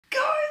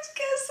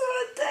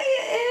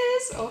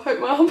So I hope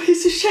my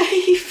armpits are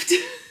shaved.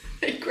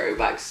 They grow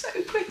back so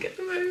quick at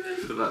the moment. I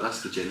feel like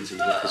that's the Gen Z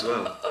look as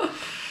well.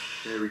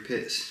 Hairy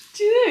pits.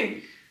 Do you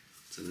think?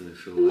 I don't know, I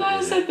feel like,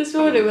 I said this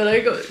morning when I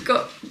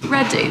got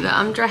ready that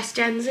I'm dressed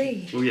Gen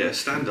Z. Well, yeah,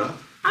 stand up.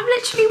 I'm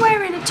literally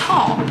wearing a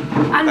top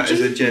and That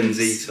is a Gen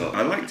Z top.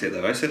 I liked it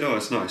though. I said, oh,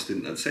 it's nice,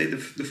 didn't I? I'd say the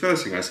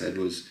first thing I said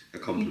was a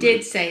compliment. You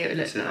did say it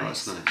looked nice. Oh,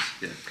 it's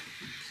nice, yeah.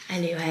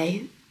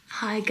 Anyway,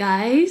 hi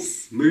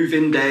guys.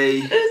 Moving day.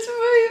 It's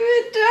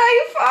moving day,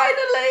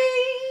 finally.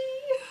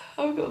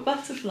 I've got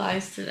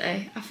butterflies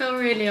today. I feel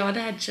really on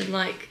edge and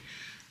like,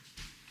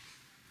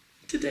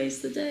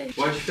 today's the day.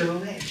 Why do you feel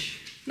on edge?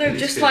 No,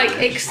 just like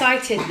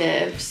excited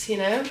nerves, you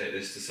know? Take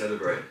this to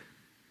celebrate.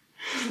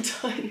 A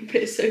tiny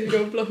bit of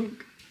Sauvignon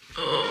Blanc.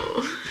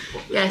 Oh.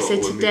 Yeah,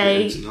 so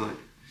today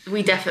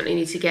we definitely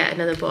need to get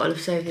another bottle of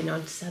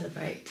Sauvignon to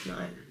celebrate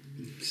tonight.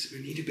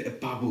 We need a bit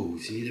of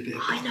bubbles. You need a bit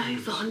of bubbles. I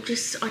know, but I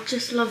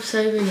just love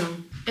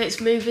Sauvignon.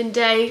 It's moving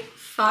day.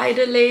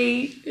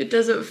 Finally, it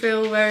doesn't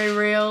feel very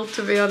real,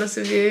 to be honest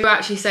with you. We were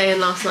actually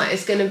saying last night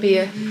it's going to be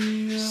a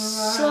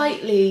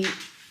slightly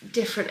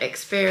different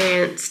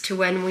experience to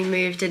when we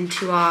moved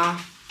into our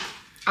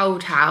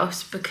old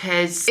house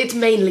because it's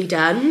mainly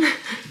done.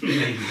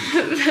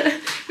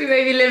 We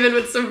may be living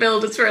with some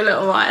builders for a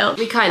little while.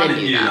 We kind of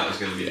knew that was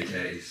going to be the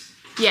case.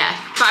 Yeah,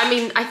 but I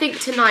mean, I think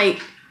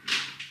tonight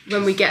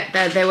when we get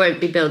there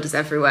won't be builders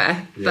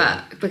everywhere,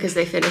 but because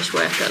they finish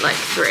work at like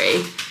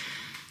 3.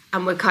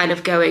 And we're kind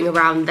of going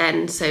around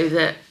then so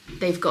that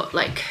they've got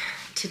like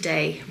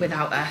today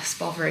without us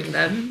bothering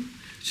them.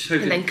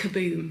 And then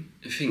kaboom.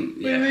 I think,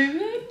 we're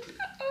moving.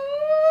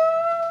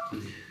 Oh,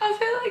 I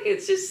feel like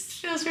it just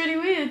feels really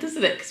weird,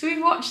 doesn't it? Because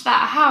we've watched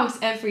that house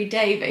every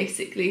day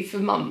basically for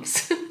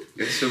months.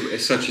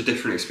 It's such a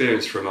different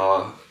experience from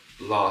our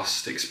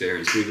last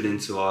experience moving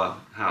into our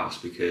house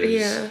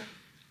because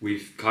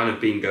we've kind of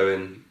been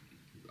going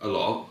a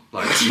lot,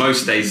 like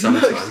most days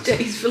sometimes. Most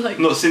days for like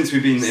not since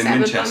we've been in 7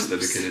 Winchester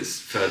months. because it's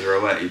further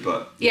away,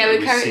 but yeah,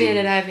 we're currently in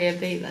an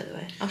Airbnb, by the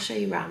way. I'll show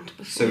you around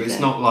before. So it's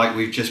not like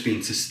we've just been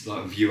to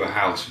like view a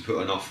house, we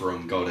put an offer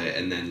on, got it,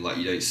 and then like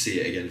you don't see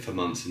it again for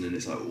months, and then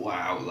it's like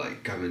wow,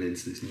 like coming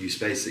into this new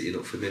space that you're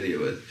not familiar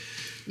with.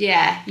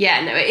 Yeah,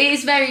 no, it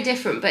is very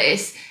different, but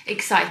it's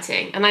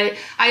exciting. And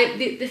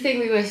the thing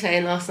we were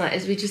saying last night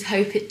is we just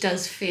hope it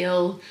does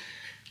feel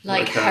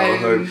like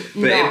home,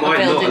 but it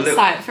might not a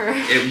site for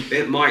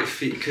it might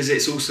feel because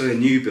it's also a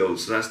new build,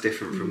 so that's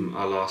different from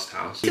our last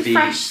house. It's a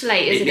fresh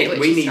slate, isn't it?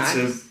 We need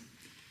to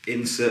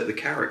insert the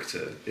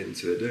character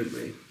into it, don't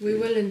we? We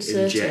will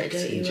insert it,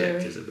 don't you worry.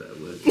 Inject is a better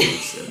word.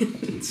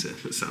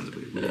 Insert. That sounds a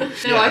bit weird.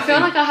 No, I feel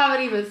like I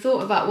haven't even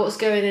thought about what's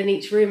going in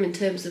each room in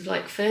terms of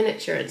like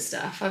furniture and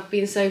stuff. I've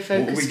been so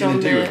focused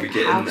on the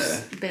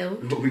house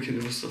build.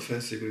 What's the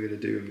first thing we're going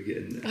to do when we get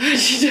in there? I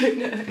actually don't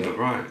know. Oh,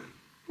 right.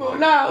 Well,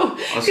 no,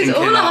 because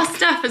all our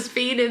stuff has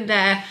been in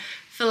there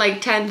for like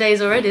 10 days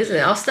already, isn't it?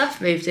 Our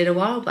stuff moved in a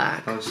while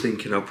back. I was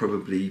thinking I'll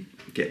probably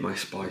get my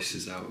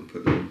spices out and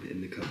put them in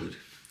the cupboard.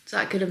 Is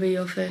that going to be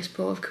your first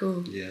port of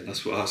call? Yeah,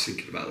 that's what I was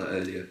thinking about that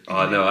earlier.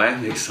 Oh no, I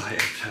am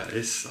excited.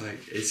 It's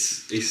like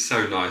it's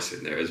so nice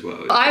in there as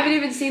well. I haven't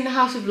even seen the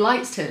house with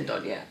lights turned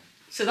on yet,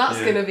 so that's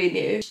going to be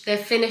new. They're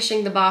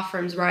finishing the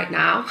bathrooms right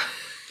now.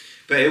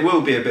 But it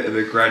will be a bit of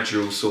a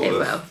gradual sort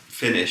of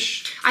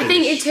finish. I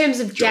think in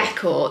terms of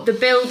decor, the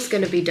build's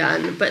going to be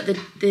done, but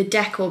the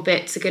decor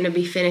bits are going to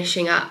be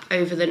finishing up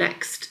over the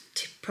next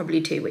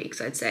probably 2 weeks,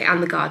 I'd say,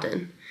 and the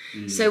garden.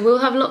 So we'll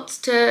have lots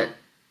to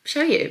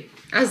show you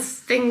as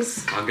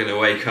things I'm going to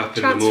wake up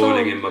in the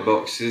morning in my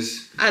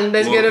boxes. And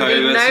there's going to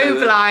be no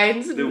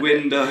blinds. The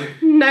window.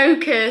 No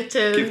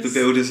curtains. Give the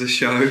builders a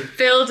show.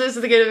 Builders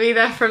are going to be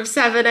there from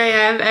 7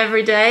 AM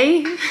every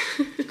day.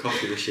 The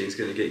coffee machine's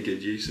going to get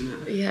good use,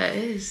 isn't it? Yeah,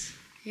 it is.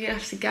 You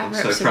have to gather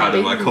up I'm so some proud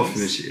beans. of my coffee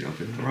machine. I've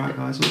been right,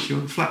 guys. What do you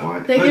want? Flat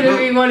white? They're going to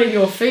be wanting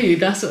your food.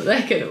 That's what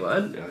they're going to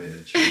want. Oh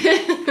yeah.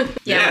 True.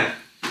 Yeah.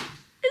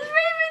 It's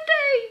moving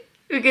day.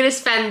 We're going to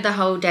spend the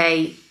whole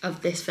day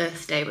of this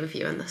first day with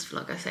you in this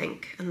vlog, I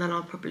think, and then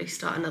I'll probably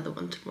start another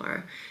one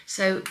tomorrow.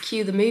 So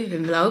cue the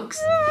moving vlogs.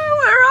 Oh,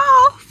 we're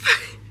off.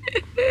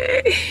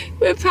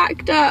 We're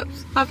packed up.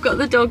 I've got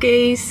the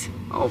doggies.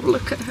 Oh,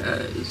 look at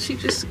her.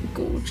 She's just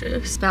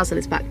gorgeous. Bowser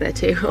is back there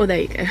too. Oh,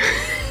 there you go.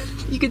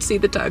 You can see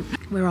the tongue.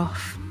 We're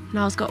off.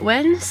 Niall's got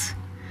wins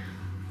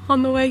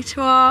on the way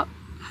to our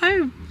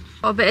home.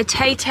 Got a bit of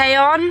Tay-Tay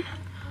on,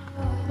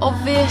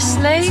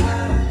 obviously.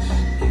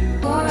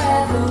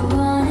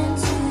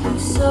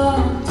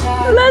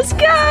 Let's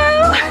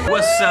go!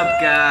 What's up,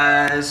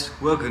 guys?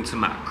 Welcome to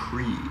my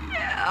crib.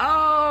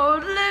 Oh,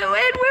 look,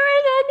 we're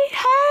in a new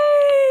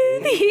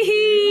home.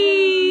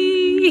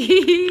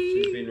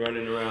 She's been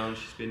running around.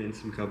 She's been in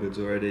some cupboards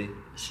already.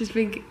 She's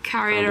been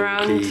carrying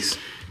around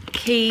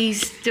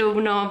keys,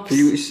 doorknobs. Are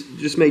you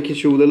just making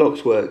sure all the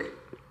locks work?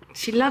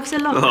 She loves a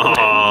lock.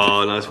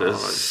 Oh, nice bit of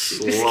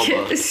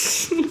slobber.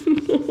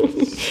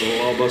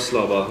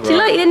 Slobber. Do you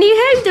like your new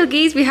home,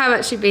 doggies? We have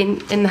actually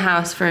been in the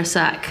house for a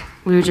sec.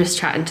 We were just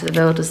chatting to the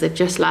builders. They've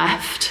just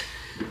left.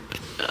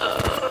 How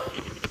does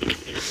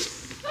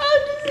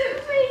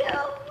it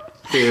feel?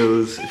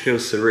 It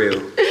feels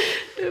surreal.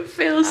 It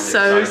feels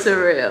so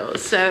surreal,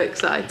 so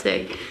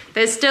exciting.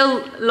 There's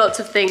still lots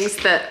of things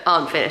that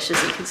aren't finished,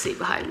 as you can see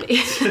behind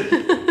me.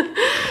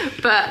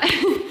 But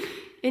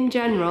in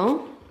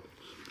general,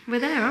 we're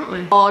there, aren't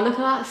we? Oh, look at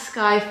that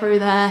sky through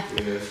there.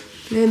 Yeah.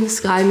 Blue in the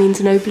sky means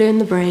no blue in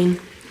the brain.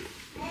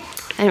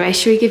 Anyway,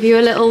 should we give you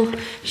a little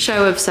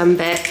show of some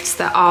bits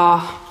that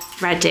are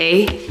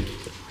ready?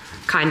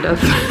 Kind of.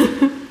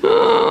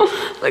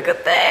 Oh, look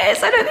at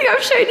this. I don't think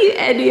I've shown you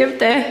any of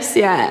this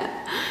yet.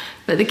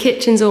 But the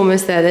kitchen's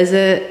almost there. There's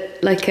a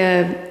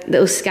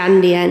little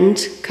Scandi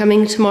end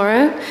coming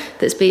tomorrow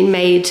that's been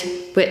made,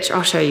 which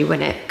I'll show you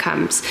when it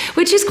comes,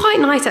 which is quite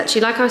nice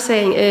actually. Like I was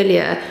saying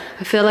earlier,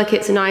 I feel like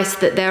it's nice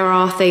that there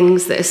are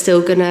things that are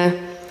still gonna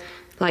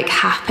like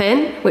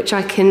happen, which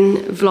I can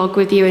vlog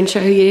with you and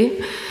show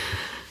you.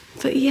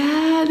 But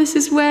yeah, this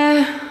is where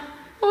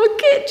our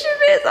kitchen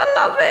is. I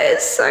love it,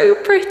 it's so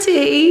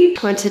pretty. I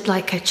wanted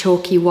like a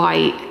chalky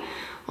white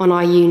on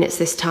our units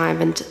this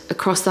time, and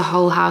across the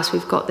whole house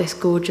we've got this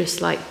gorgeous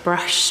like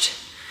brushed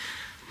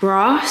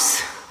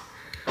brass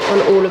on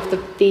all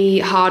of the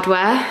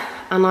hardware,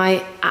 and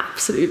I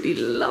absolutely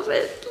love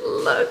it.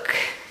 Look,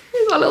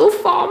 there's our little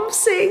farm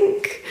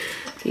sink.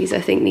 These I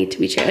think need to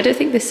be changed. I don't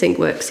think this sink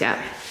works yet.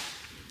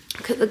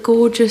 Look at the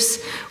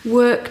gorgeous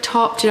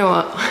worktop. Do you know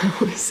what?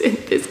 What's in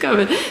this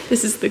cupboard?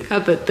 This is the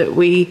cupboard that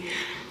we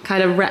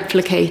kind of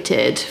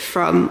replicated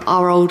from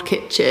our old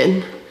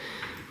kitchen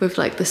with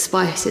like the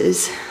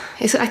spices.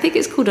 I think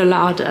it's called a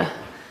larder.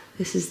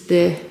 This is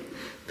the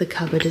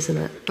cupboard, isn't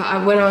it?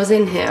 But when I was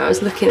in here, I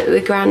was looking at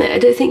the granite. I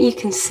don't think you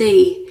can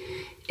see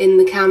in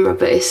the camera,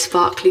 but it's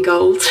sparkly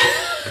gold.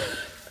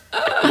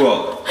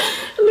 What?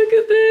 Look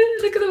at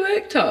the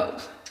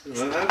worktop.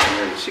 Well,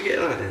 how did you get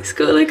that? It's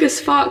got like a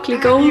sparkly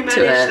gold to it. How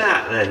did you manage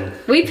that then?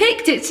 We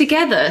picked it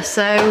together,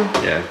 so...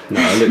 Yeah,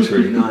 no, it looks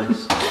really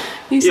nice.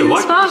 You see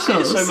the sparkles? Why can't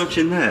you see it so much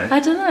in there? I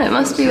don't know, it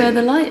must be where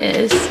the light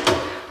is.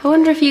 I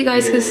wonder if you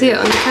guys can see it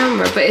on the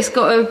camera, but it's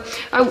got a...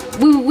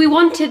 we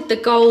wanted the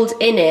gold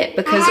in it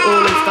because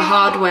all of the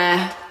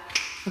hardware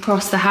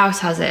across the house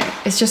has it.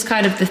 It's just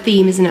kind of the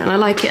theme, isn't it? And I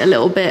like it a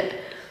little bit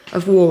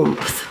of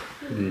warmth,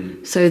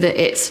 so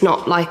that it's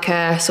not like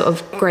a sort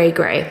of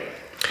grey.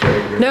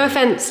 No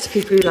offence to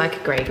people who like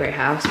a grey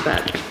house,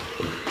 but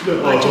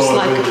I just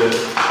like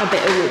a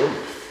bit of warmth.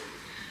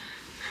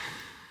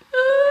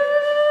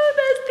 Oh,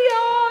 there's the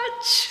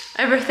arch.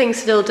 Everything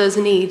still does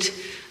need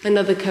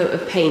another coat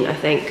of paint, I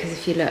think, because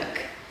if you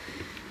look,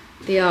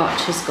 the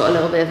arch has got a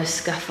little bit of a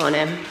scuff on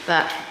him,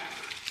 but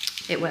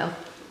it will.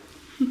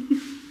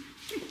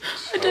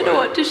 I don't know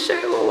what to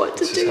show or what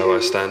to do. This is how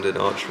our standard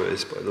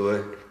archways, by the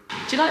way.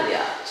 Do you like the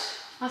arch?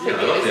 I think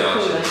it's a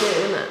cool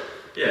idea, isn't it?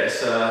 Yeah,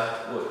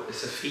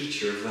 it's a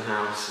feature of the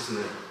house, isn't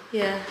it?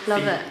 Yeah,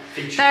 love it.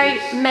 Very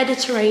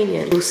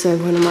Mediterranean. Also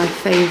one of my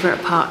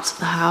favourite parts of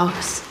the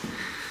house.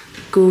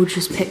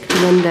 Gorgeous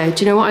picture window.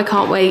 Do you know what I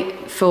can't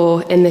wait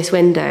for in this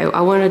window?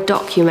 I want to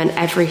document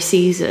every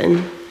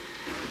season.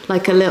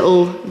 Like a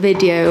little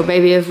video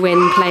maybe of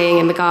Wynn playing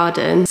in the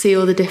garden. See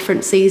all the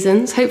different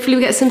seasons. Hopefully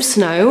we get some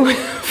snow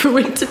for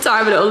winter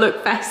time and it'll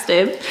look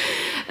festive.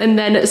 And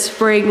then at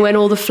spring when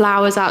all the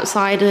flowers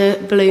outside are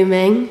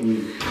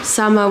blooming.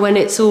 Summer when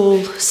it's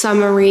all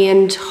summery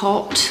and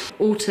hot.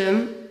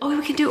 Autumn. Oh,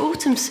 we can do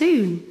autumn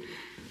soon.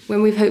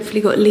 When we've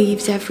hopefully got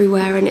leaves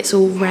everywhere and it's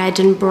all red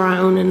and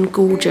brown and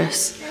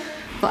gorgeous.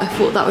 But I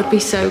thought that would be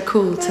so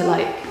cool to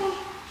like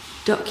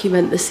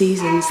document the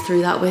seasons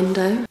through that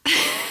window.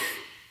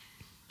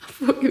 I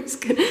thought it was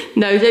gonna...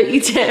 No, don't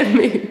you dare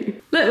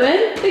move. Look,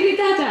 Wynn, look at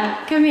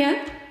Dada. Come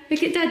here.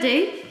 Look at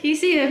Daddy. Can you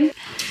see him?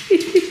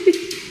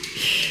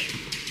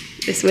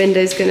 This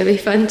window's gonna be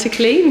fun to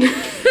clean.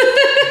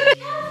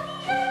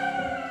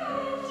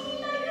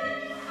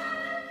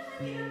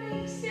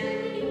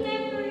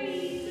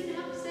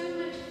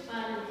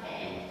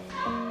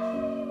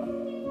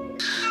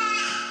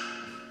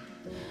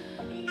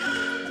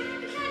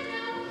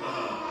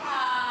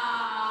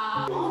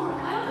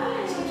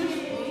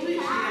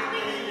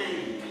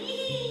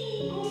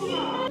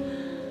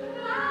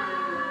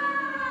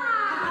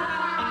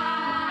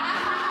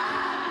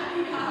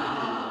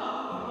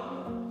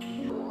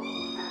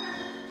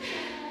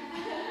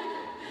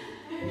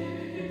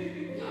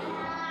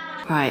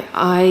 Right,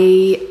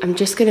 I am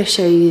just gonna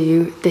show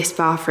you this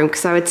bathroom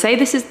because I would say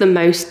this is the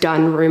most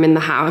done room in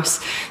the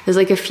house. There's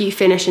like a few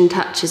finishing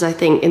touches, I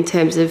think, in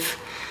terms of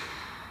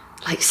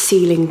like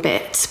ceiling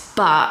bits,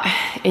 but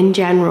in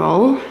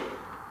general,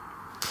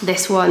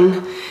 this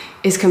one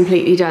is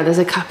completely done. There's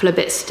a couple of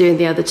bits to do in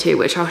the other two,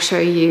 which I'll show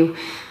you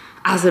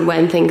as and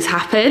when things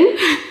happen.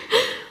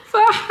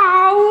 But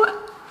how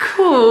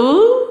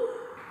cool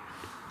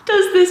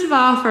does this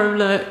bathroom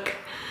look?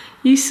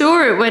 You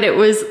saw it when it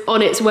was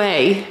on its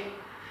way.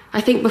 I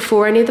think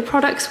before any of the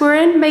products were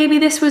in, maybe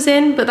this was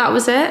in, but that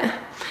was it.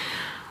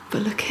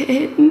 But look at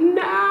it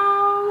now.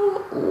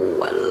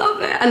 Oh, I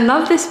love it. I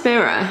love this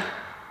mirror.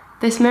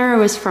 This mirror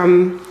was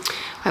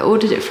I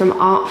ordered it from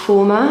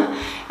Artformer,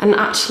 and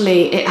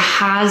actually it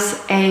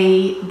has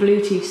a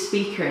Bluetooth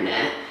speaker in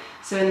it.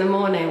 So in the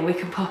morning we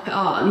can pop it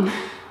on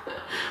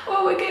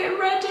while we're getting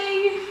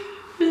ready.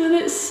 Isn't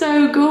it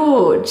so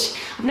gorge?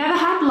 I've never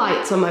had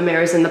lights on my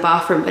mirrors in the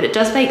bathroom, but it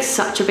does make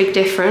such a big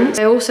difference.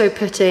 I'm also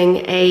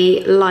putting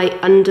a light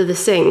under the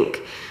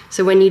sink,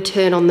 so when you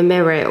turn on the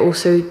mirror, it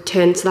also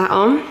turns that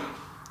on,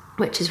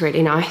 which is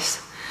really nice.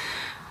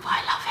 Oh,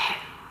 I love it.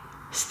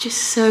 It's just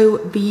so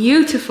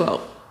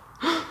beautiful.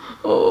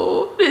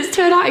 Oh, it's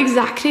turned out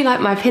exactly like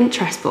my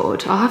Pinterest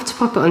board. I'll have to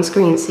pop it on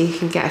screen so you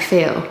can get a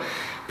feel,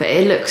 but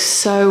it looks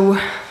so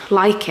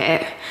like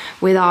it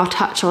with our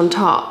touch on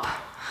top.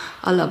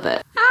 I love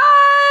it.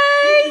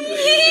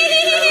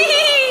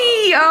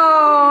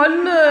 Oh,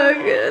 look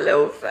at her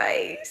little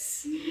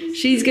face.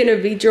 She's gonna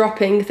be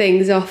dropping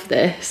things off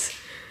this,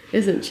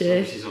 isn't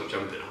she? She's not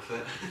jumping off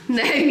it.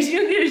 No, she's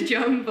not gonna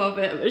jump off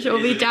it, but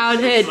she'll be down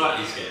here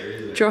slightly scary,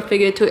 isn't it?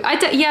 dropping her toy.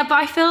 Yeah, but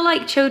I feel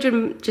like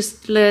children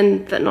just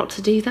learn that not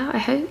to do that, I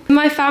hope. In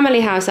my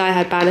family house, I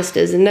had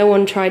banisters and no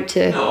one tried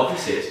to,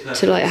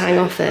 like hang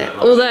off it.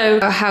 Although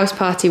at a house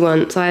party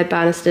once, I had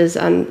banisters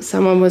and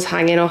someone was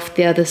hanging off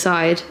the other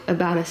side a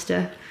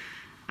banister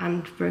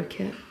and broke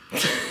it.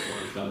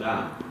 Fell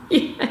down.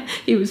 Yeah,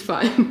 he was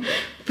fine,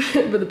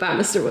 but the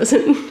banister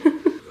wasn't.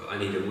 I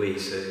need a wee,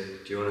 so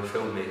do you want to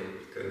film me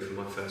going for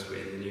my first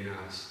wee in the new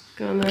house?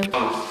 Go on then.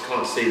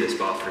 Can't see this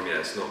bathroom yet,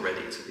 it's not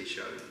ready to be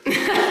shown.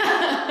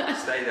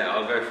 Stay there,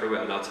 I'll go through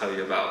it and I'll tell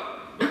you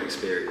about my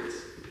experience.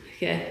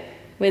 Okay,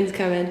 Wynn's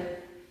coming.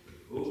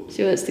 Ooh.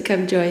 She wants to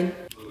come join.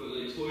 I've got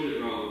a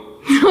toilet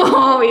roll.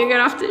 Oh, you're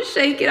gonna have to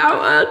shake it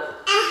out, man.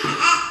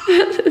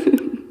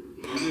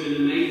 I'm doing a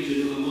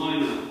major, not a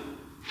minor.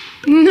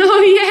 No,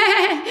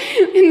 yeah!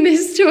 In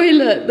this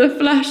toilet, the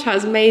flush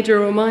has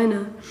major or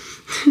minor.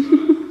 No,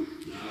 I'm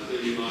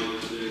doing a minor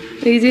too.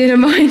 Are you doing a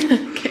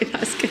minor? Okay,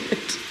 that's good.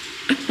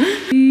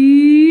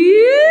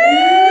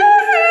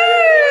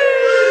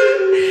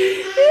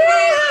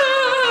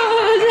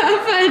 Oh, is that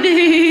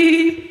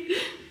funny?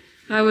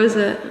 How was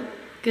it?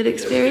 Good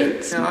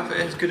experience? Yeah, I think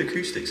it's good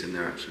acoustics in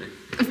there actually.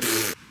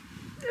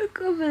 I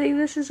can't believe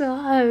this is our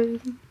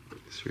home.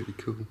 It's really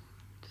cool.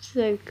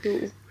 So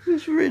cool.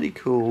 It's really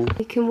cool.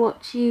 We can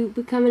watch you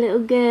become a little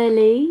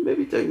girly.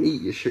 Maybe don't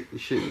eat your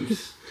shoes.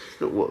 It's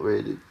not what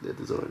really they're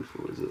designed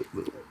for, is it?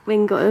 But...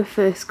 Wynn got her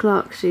first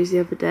Clark shoes the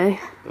other day.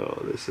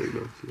 Oh, they're so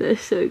nice. They're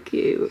so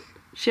cute.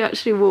 She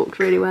actually walked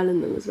really well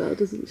in them as well,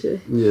 doesn't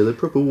she? Yeah, they're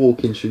proper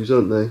walking shoes,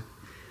 aren't they?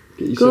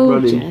 Get you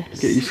Gorgeous. some running.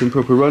 Get you some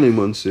proper running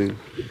ones soon.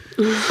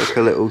 Like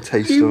a little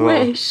taste You of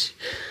wish.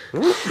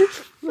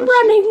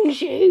 Running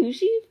shoes.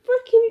 She's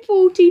freaking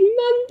 14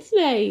 months,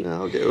 mate.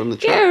 No, I'll get her on the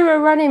track. Get her a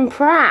running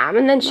pram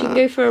and then she can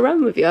go for a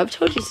run with you. I've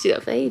told you to do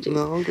that for ages.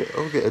 No, I'll get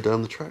her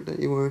down the track, don't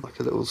you worry. Like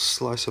a little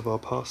slice of our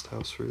past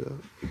house through that.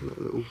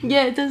 Little...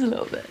 Yeah, it does a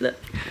little bit. Look,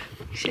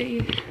 show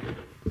you.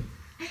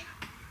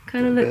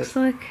 Kind of looks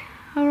like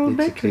our old Need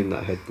to bedroom. clean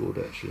that headboard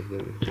actually,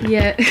 don't we?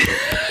 Yeah.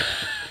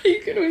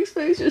 You're going to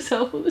expose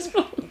yourself on this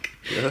vlog.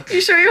 Yeah.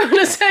 You sure you want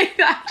to say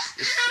that?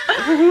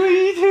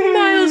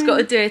 Niall's got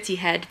a dirty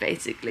head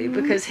basically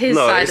because his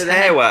side of the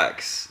hair head,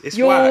 wax. It's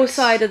your wax.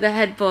 side of the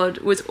headboard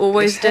was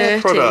always It's dirty.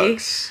 hair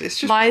products. It's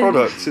just Mine...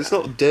 products. It's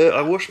not dirt.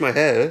 I wash my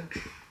hair.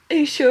 Are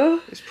you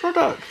sure? It's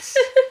products.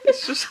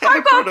 It's just hair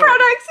I've got products.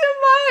 products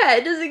in my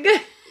head. Does it go?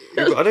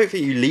 Yeah, but I don't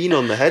think you lean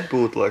on the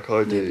headboard like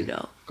I do. Maybe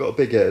not. Got a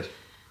big head.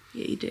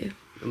 Yeah, you do.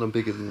 And I'm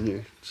bigger than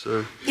you,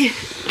 so...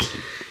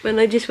 When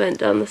I just went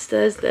down the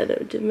stairs then,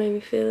 it did make me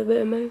feel a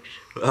bit emotional.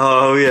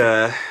 Oh,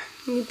 yeah.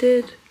 You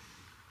did.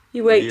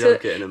 You wait You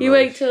love till getting you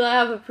wait emotional. till I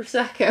have a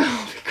prosecco.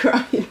 I'll be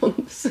crying on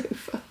the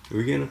sofa. Are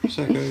we getting a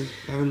prosecco?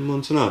 Having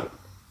one tonight?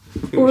 I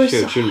think Or we a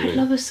shouldn't I we?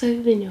 love a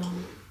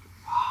Sauvignon.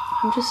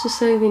 I'm just a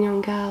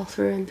Sauvignon gal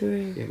through and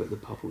through. Yeah, but the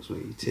bubbles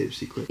make you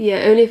tipsy quick.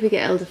 Yeah, only if we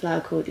get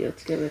elderflower cordial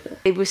to go with it.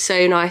 It was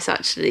so nice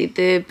actually.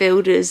 The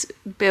builders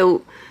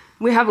built.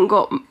 We haven't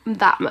got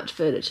that much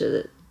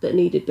furniture that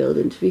needed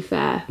building, to be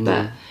fair,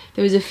 but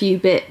there was a few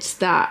bits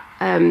that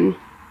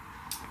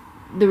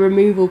the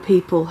removal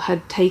people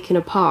had taken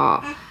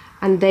apart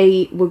and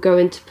they were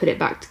going to put it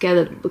back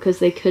together because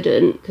they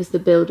couldn't, because the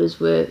builders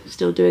were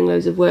still doing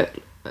loads of work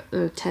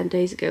 10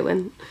 days ago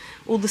when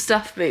all the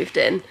stuff moved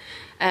in.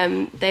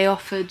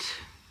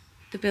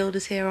 The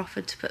builders here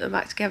offered to put them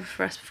back together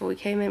for us before we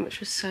came in, which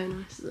was so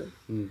nice of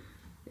them.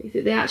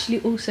 They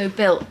actually also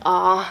built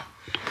our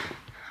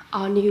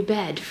new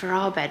bed for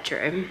our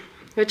bedroom,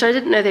 which I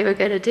didn't know they were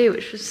going to do,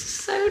 which was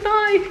so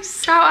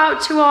nice. Shout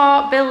out to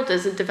our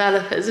builders and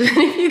developers if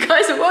you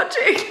guys are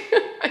watching.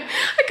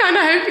 I kind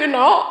of hope you're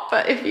not,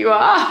 but if you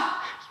are,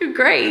 you're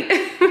great.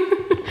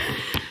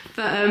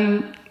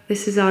 But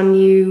this is our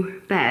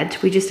new bed.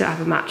 We just don't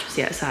have a mattress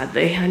yet,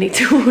 sadly. I need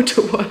to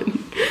order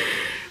one.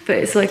 But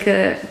it's like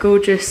a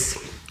gorgeous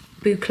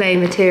boucle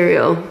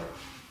material.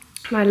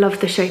 And I love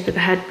the shape of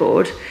the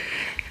headboard.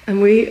 And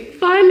we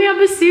finally have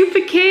a Super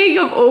King.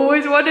 I've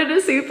always wanted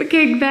a Super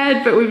King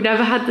bed, but we've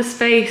never had the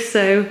space,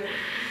 so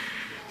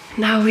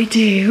now we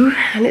do.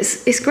 And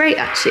it's great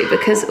actually,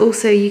 because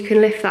also you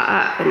can lift that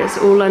up and it's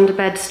all under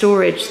bed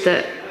storage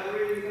that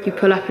you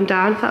pull up and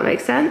down, if that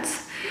makes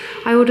sense.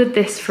 I ordered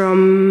this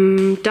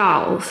from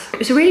Dahl's. It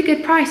was a really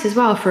good price as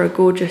well for a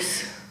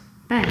gorgeous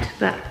bed,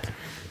 but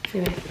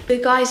anyway. The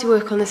guys who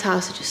work on this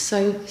house are just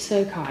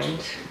so kind.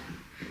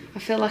 I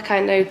feel like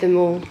I know them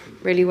all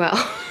really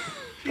well.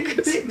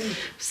 Because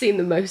I've seen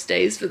them most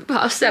days for the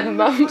past 7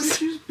 months.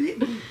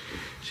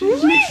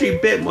 She's literally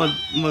bit my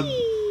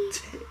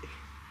tit.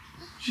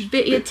 She's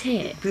bit your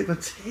tit? Bit my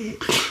tit.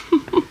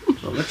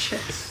 Not my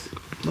chest.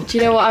 Do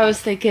you know what I was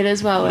thinking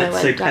as well when I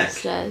went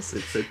downstairs?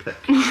 It's so peck.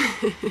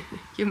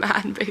 Your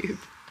man boob.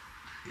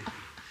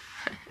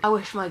 I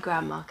wish my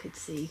grandma could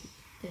see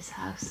this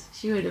house.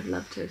 She would have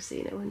loved to have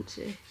seen it, wouldn't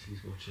she?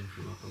 She's watching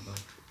from up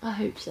above. I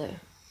hope so.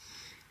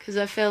 Because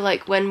I feel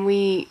like when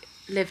we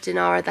lived in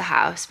our other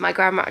house, my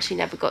grandma actually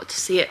never got to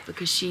see it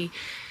because she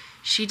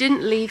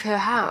didn't leave her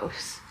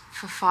house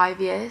for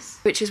 5 years,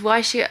 which is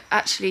why she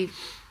actually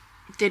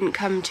didn't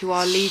come to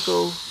our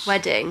legal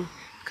wedding,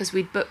 because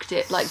we'd booked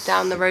it like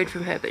down the road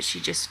from her, but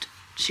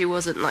she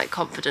wasn't like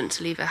confident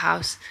to leave her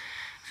house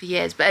for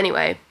years. But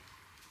anyway,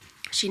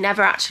 she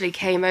never actually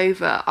came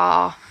over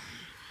our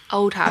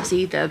old house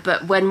either,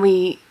 but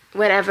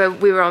whenever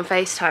we were on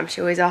FaceTime,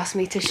 she always asked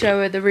me to show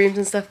her the rooms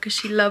and stuff because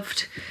she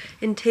loved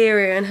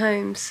interior and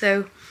homes.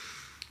 So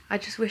I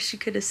just wish she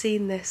could have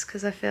seen this,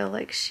 because I feel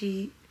like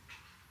she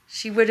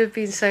would have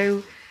been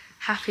so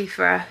happy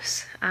for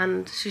us,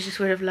 and she just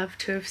would have loved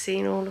to have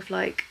seen all of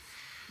like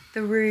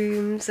the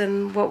rooms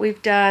and what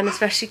we've done,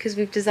 especially because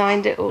we've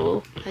designed it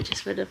all. I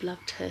just would have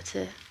loved her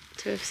to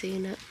have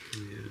seen it.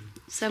 Yeah.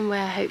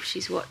 Somewhere I hope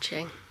she's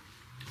watching.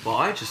 Well,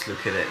 I just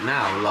look at it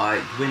now,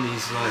 like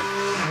Winnie's like...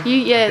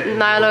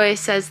 Niall always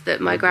says that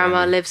my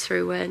grandma lives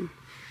through Win,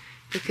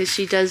 because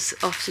she does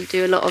often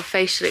do a lot of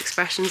facial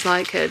expressions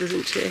like her,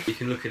 doesn't she? You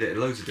can look at it in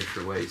loads of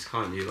different ways,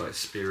 can't you? Like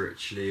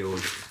spiritually, or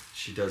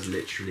she does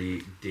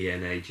literally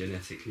DNA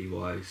genetically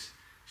wise.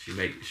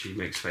 She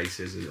makes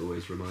faces and it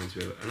always reminds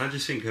me of it. And I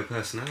just think her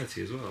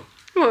personality as well.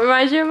 What,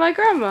 reminds you of my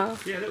grandma?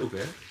 Yeah, a little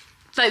bit.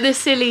 Like the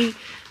silly,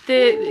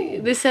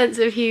 the sense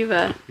of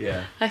humour.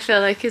 Yeah. I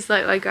feel like it's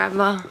like my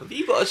grandma. Have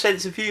you got a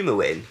sense of humour,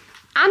 Win?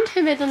 And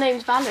her middle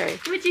name's Valerie.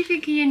 What do you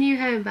think of your new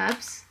home,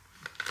 Babs?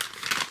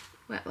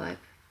 Wet wipe.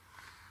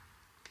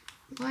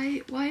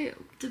 Why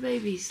do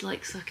babies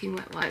like sucking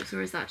wet wipes,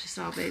 or is that just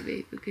our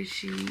baby? Because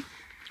she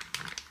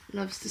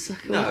loves to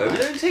suck a wet wipe.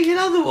 Don't take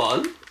another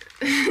one.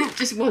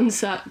 Just one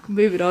suck,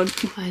 moving on.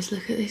 Guys,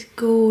 look at this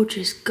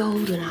gorgeous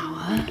golden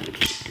hour.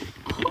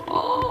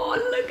 Oh,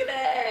 look at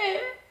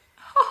it.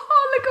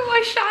 Oh, look at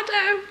my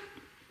shadow.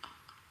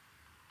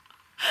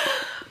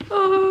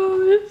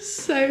 Oh, it's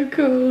so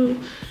cool.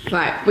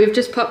 Right, we've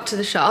just popped to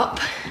the shop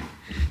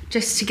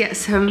just to get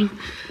some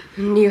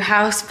new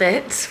house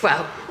bits.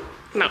 Well,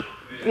 no,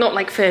 not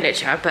like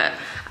furniture, but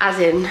as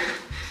in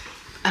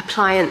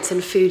appliance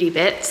and foodie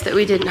bits that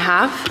we didn't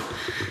have.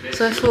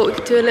 So I thought we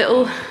could do a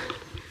little...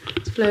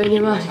 It's blowing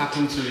your mind. What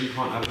happened to you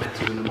can't have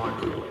metal in a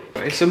microwave?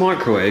 It's a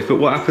microwave, but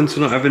what happened to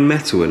not having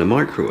metal in a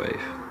microwave?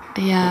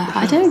 Yeah,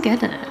 I don't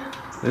get it.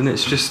 And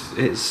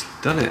it's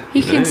done it.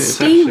 You can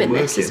steam in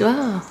this as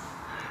well.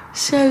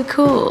 So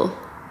cool.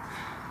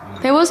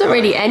 There wasn't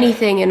really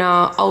anything in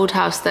our old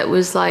house that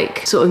was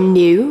like sort of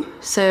new,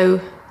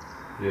 so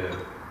yeah.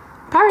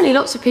 Apparently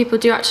lots of people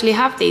do actually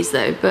have these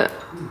though, but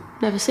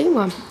never seen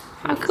one.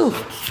 How cool.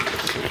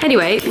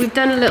 Anyway, we've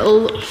done a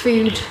little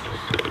food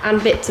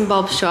and bits and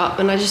bobs shop,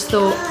 and I just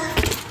thought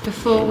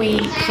before we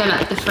fill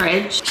up the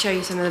fridge, show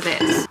you some of the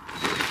bits.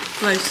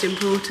 Most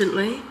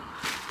importantly,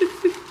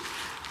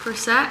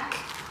 Prosecco,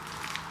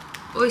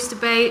 Oyster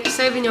Bay,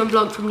 Sauvignon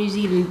Blanc from New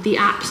Zealand, the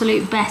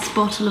absolute best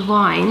bottle of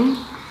wine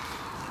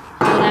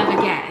you'll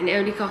ever get, and it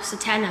only costs a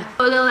tenner.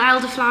 A little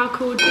elderflower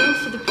cordial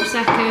for the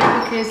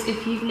Prosecco, because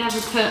if you've never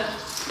put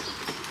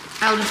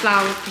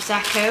elderflower with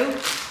Prosecco,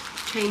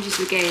 it changes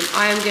the game.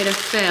 I am going to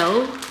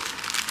fill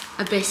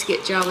a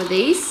biscuit jar with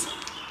these.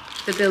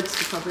 The builds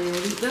could probably all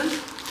eat them,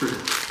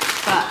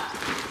 but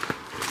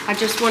I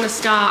just want to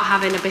start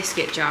having a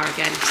biscuit jar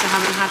again, because I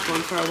haven't had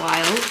one for a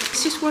while.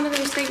 It's just one of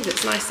those things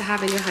that's nice to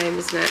have in your home,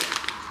 isn't it?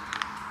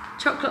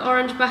 Chocolate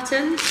orange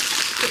buttons,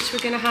 which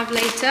we're going to have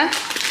later,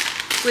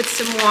 with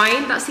some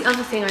wine. That's the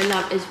other thing I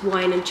love, is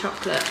wine and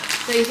chocolate.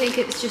 So you think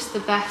it's just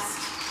the best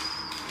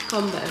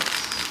combo?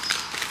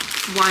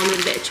 Wine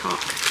with a bit of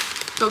choc.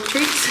 Dog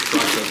treats?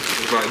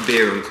 Like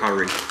beer and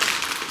curry.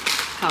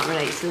 Can't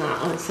relate to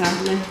that one,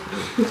 sadly.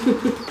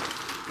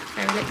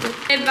 Very liquid.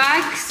 In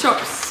bags,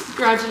 shop's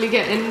gradually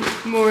getting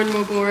more and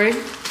more boring.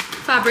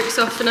 Fabric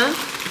softener.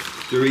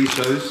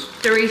 Doritos.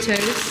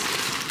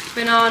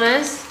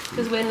 Bananas,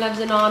 because Win loves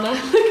a nana. Look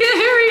at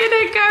her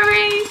eating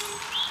curries.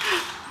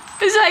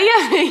 Is that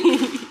yummy?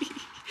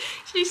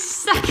 She's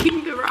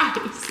sucking the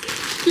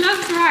rice. She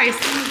loves rice,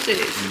 doesn't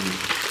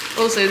she?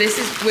 Also, this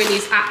is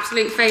Winnie's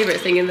absolute favourite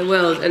thing in the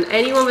world, and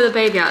anyone with a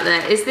baby out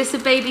there, is this a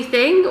baby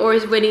thing, or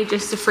is Winnie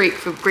just a freak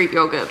for Greek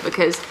yogurt?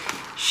 Because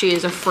she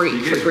is a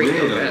freak for Greek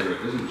yogurt.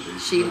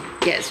 She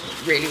gets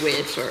really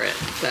weird for it,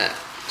 but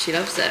she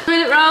loves it.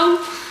 Toilet roll,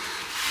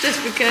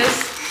 just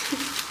because.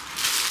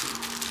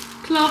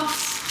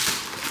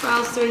 Cloths. What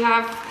else do we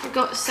have? We've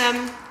got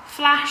some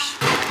Flash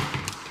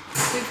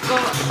We've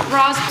got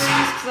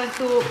raspberries because I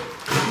thought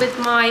with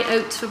my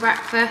oats for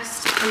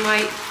breakfast I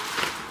might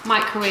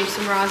microwave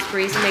some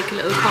raspberries and make a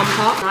little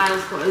compote.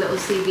 Niall's got a little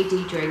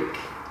CBD drink,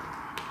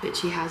 which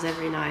he has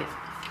every night,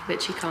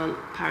 which he can't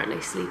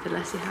apparently sleep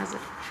unless he has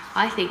it.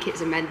 I think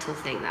it's a mental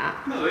thing, that.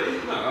 No,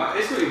 it's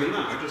not even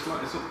that. I just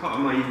like, it's not part of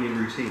my evening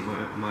routine,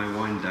 my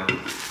wind down.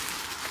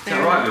 Is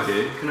that alright with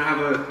you? Can I have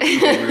a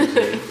evening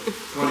routine?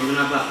 Can't even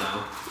have that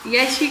now.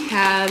 Yes, you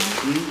can.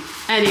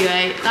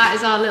 Anyway, that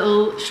is our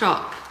little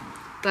shop,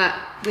 but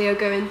we are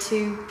going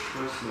to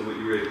That's not what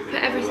you really think.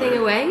 put everything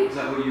away. Is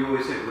that what you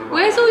always think?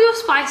 Where's all your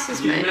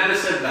spices, mate? You've never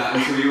said that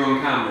until you were on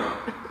camera.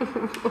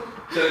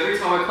 So every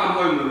time I come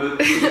home with a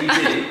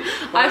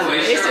DVD, by the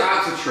way, shout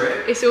out to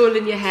Trip. It's all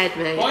in your head,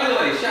 mate. By the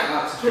way, shout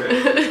out to Trip.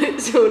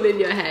 It's all in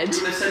your head.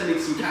 You're going to send me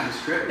some cash,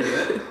 Trip,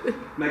 with it.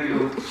 Meggan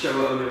will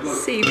show it on the vlog.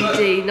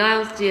 CBD,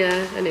 Niall's,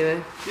 yeah,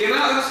 anyway.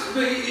 Yeah,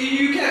 but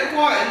you kept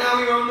quiet and now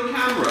you're on the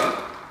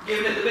camera.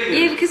 Giving it the big one.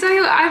 Yeah, because I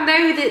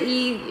know that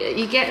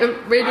you get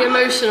really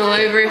emotional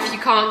over if you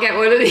can't get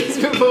one of these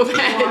before bed.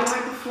 I like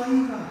the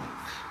flavour.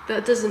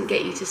 That doesn't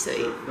get you to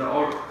sleep.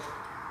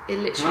 It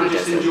literally Can I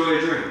just doesn't. enjoy a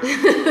drink?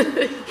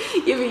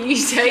 Yeah, but you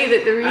say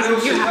that the reason And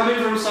also, you have...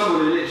 coming from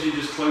someone who literally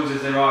just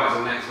closes their eyes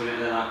and next minute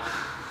they're like...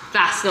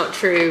 That's not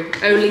true.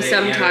 Only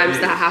sometimes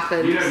that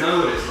happens. You don't know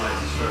what it's like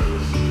to struggle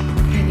with.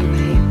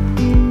 Anyway.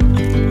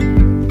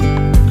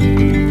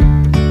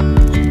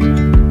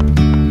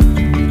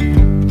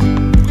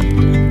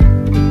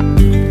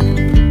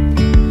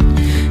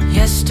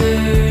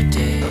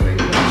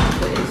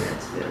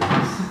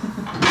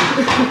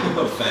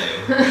 Fail.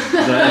 Is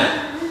that it?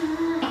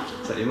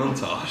 Is that your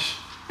montage?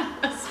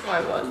 That's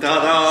my one.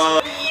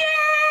 Ta-da! Yay!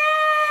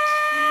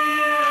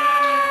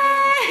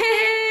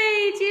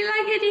 Do you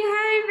like your new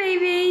home,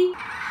 baby?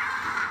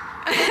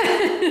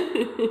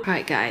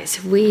 Right,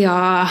 guys, we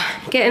are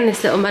getting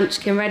this little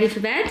munchkin ready for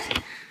bed.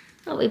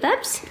 Aren't we,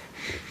 Babs?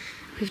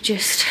 We've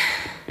just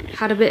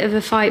had a bit of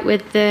a fight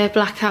with the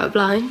blackout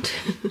blind.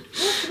 Why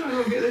should I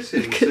not get this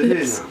in?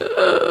 This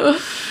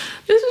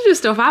was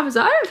just off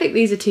Amazon. I don't think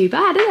these are too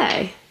bad, are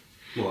they?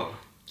 What?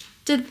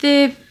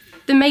 The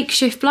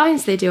makeshift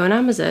blinds they do on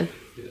Amazon.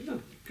 Yeah,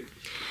 no, good.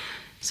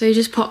 So you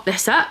just pop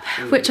this up,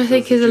 which I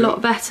think is a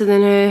lot better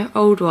than her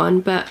old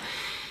one, but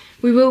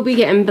we will be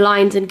getting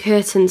blinds and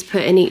curtains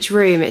put in each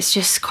room. It's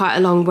just quite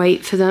a long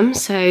wait for them,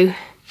 so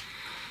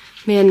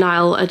me and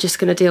Niall are just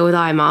going to deal with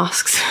eye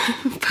masks,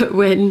 but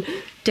Wynn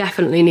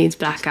definitely needs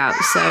blackout,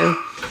 so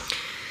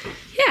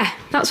yeah,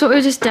 that's what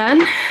we've just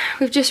done.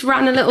 We've just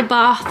ran a little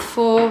bath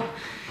for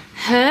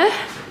her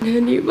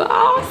new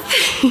bath.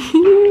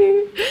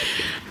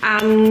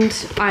 And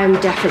I'm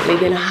definitely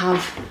going to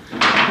have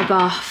a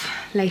bath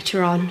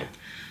later on,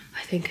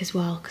 I think, as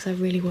well, because I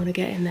really want to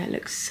get in there. It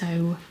looks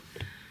so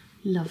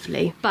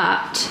lovely.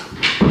 But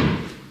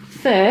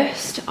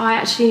first, I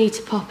actually need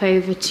to pop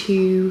over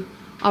to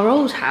our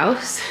old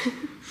house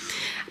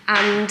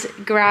and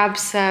grab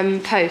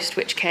some post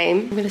which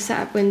came. I'm going to set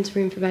up Wynn's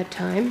room for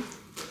bedtime.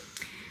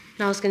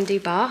 Now I was going to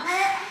do bath.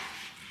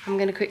 I'm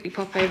going to quickly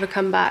pop over,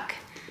 come back,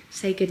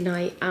 say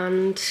goodnight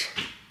and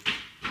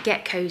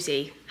get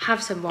cozy,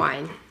 have some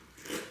wine.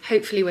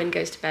 Hopefully Wynn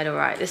goes to bed all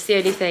right. That's the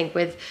only thing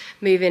with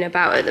moving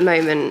about at the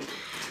moment.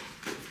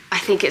 I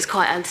think it's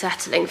quite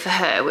unsettling for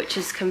her, which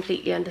is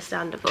completely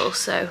understandable.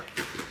 So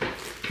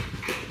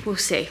we'll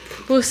see.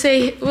 We'll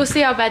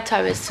see how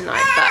bedtime is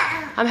tonight. But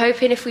I'm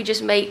hoping if we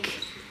just make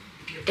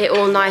it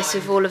all nice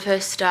with all of her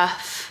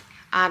stuff,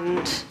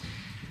 and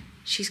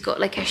she's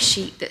got like a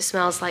sheet that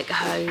smells like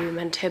home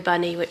and her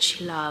bunny, which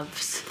she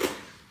loves.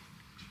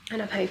 And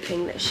I'm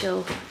hoping that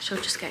she'll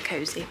just get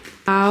cozy.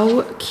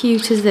 How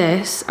cute is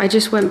this? I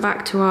just went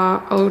back to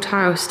our old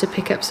house to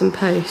pick up some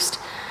post,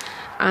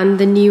 and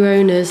the new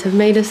owners have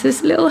made us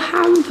this little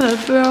hamper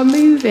for our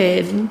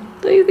move-in.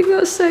 Don't you think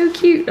that's so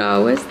cute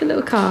now? Where's the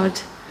little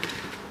card?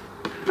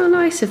 How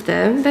nice of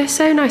them. They're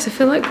so nice. I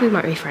feel like we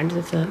might be friends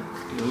with them.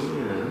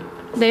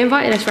 Oh, yeah. They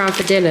invited us round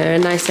for dinner,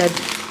 and I said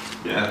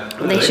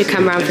they should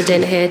come round for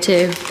dinner here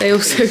too. They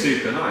also...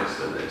 super nice,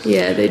 don't they?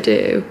 Yeah, they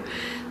do.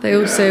 They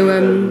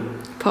also...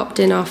 popped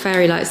in our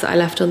fairy lights that I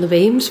left on the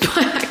beams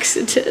by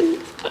accident.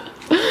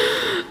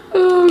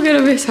 Oh, I'm gonna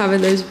miss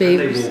having those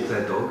beams. And they walk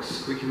their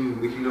dogs. We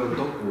can go on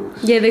dog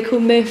walks. Yeah, they're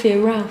called Murphy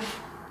and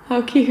Ralph.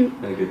 How cute.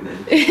 No, good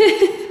name.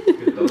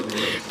 Good dog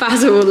walks.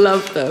 Basil will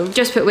love them.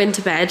 Just put Wynn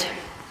to bed.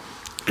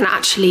 And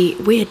actually,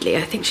 weirdly,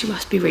 I think she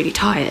must be really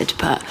tired,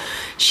 but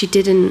she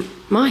didn't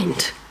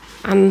mind.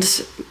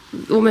 And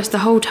almost the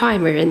whole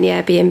time we were in the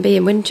Airbnb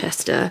in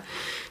Winchester,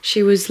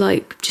 she was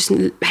like just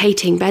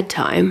hating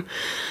bedtime.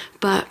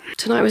 But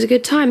tonight was a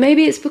good time.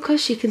 Maybe it's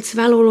because she can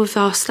smell all of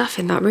our stuff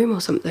in that room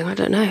or something. I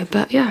don't know.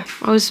 But yeah,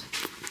 I was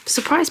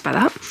surprised by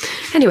that.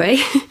 Anyway,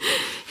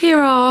 here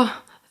are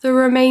the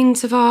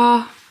remains of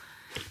our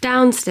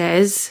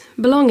downstairs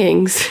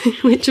belongings,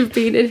 which have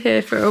been in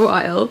here for a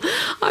while.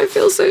 I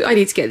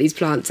need to get these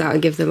plants out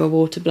and give them a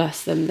water,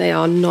 bless them. They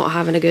are not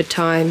having a good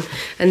time.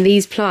 And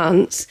these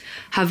plants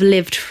have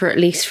lived for at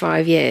least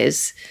 5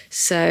 years.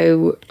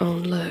 So, oh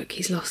look,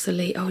 he's lost the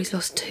leaf. Oh, he's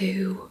lost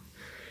 2.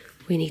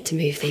 we need to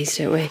move these,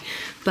 don't we?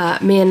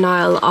 But me and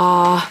Niall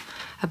are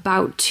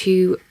about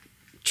to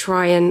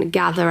try and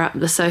gather up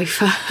the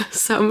sofa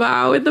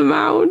somehow in the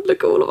mound.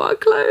 Look at all of our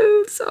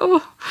clothes.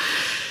 Oh,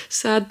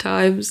 sad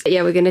times. But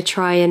yeah, we're gonna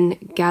try and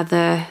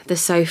gather the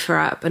sofa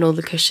up and all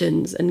the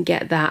cushions and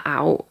get that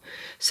out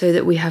so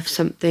that we have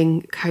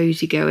something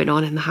cozy going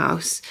on in the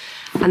house.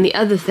 And the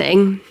other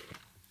thing,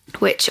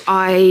 which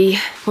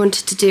I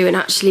wanted to do, and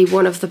actually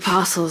one of the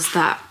parcels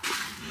that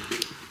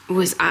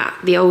was at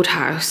the old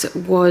house,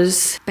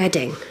 was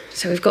bedding.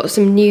 So we've got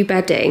some new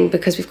bedding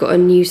because we've got a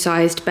new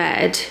sized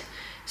bed.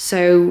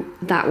 So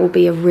that will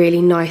be a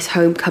really nice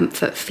home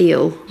comfort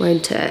feel,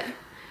 won't it?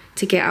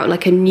 To get out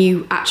like a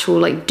new actual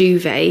like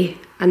duvet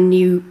and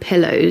new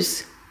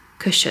pillows,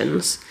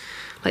 cushions,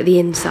 like the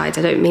insides.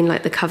 I don't mean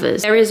like the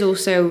covers. There is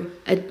also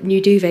a new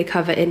duvet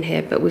cover in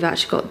here, but we've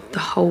actually got the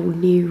whole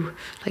new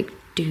like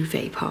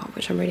duvet part,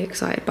 which I'm really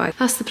excited by.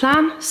 That's the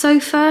plan.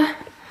 Sofa,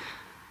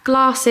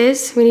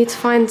 glasses. We need to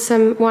find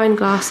some wine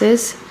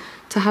glasses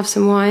to have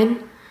some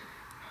wine.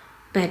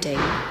 Bedding,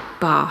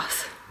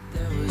 bath,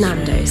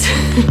 Nando's.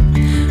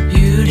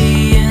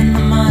 Beauty in the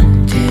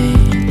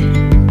mundane,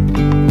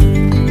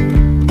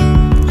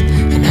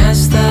 and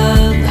as the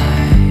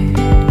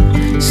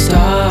light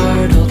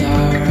startled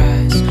our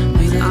eyes,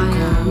 we let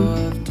go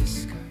of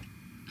disguise.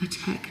 A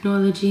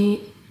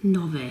technology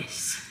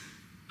novice.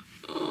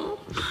 Oh,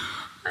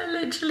 I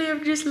literally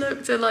have just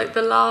looked at like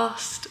the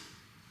last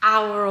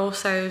hour or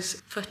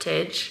so's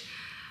footage,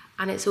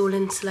 and it's all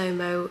in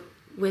slow-mo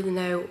with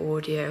no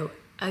audio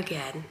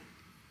again.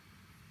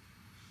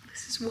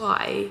 This is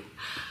why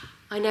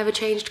I never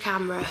changed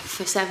camera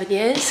for 7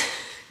 years,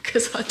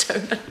 because I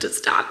don't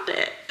understand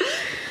it.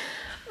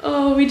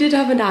 Oh, we did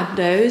have a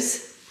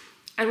Nando's,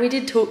 and we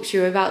did talk to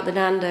you about the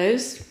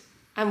Nando's,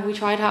 and we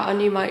tried out our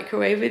new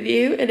microwave with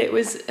you, and it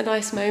was a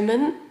nice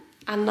moment,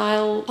 and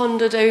Niall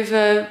pondered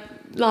over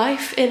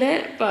life in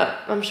it, but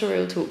I'm sure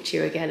he'll talk to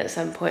you again at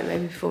some point,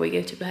 maybe before we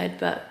go to bed.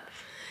 But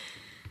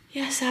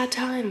yeah, sad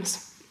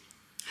times.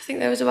 I think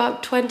there was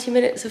about 20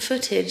 minutes of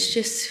footage,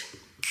 just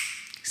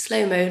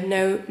slow-mo,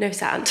 no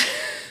sound.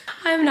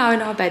 I am now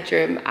in our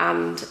bedroom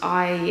and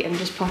I am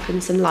just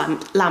popping some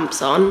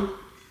lamps on.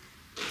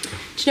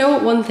 Do you know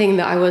what, one thing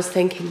that I was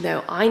thinking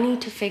though, I need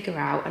to figure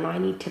out, and I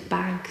need to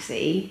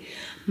Banksy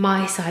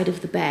my side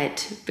of the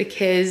bed,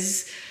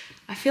 because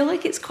I feel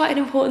like it's quite an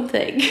important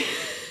thing.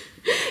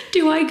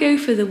 Do I go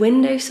for the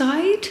window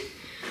side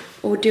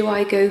or do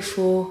I go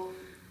for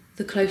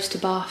the close to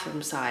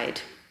bathroom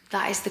side?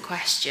 That is the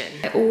question.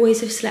 I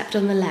always have slept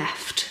on the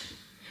left,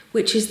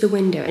 which is the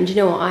window. And you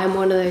know what? I am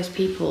one of those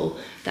people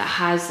that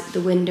has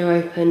the window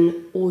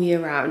open all year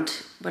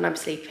round when I'm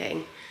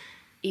sleeping,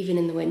 even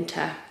in the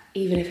winter,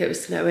 even if it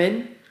was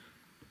snowing.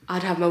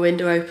 I'd have my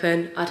window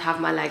open, I'd have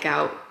my leg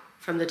out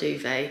from the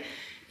duvet.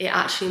 It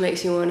actually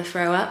makes me want to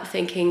throw up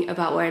thinking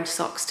about wearing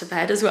socks to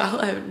bed as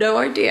well. I have no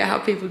idea how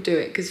people do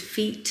it, because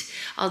feet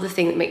are the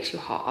thing that makes you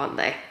hot, aren't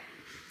they?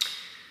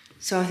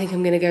 So I think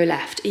I'm gonna go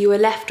left. Are you a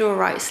left or a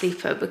right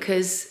sleeper?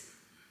 Because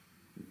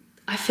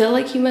I feel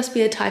like you must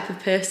be a type of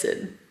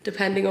person,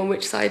 depending on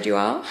which side you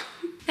are.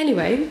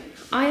 Anyway,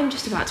 I am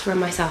just about to run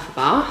myself a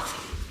bath.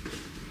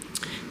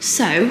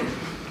 So,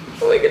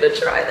 we're gonna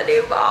try the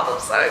new bath,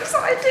 I'm so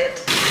excited.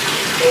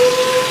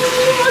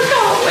 Oh, I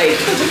can't wait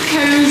for the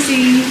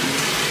cozy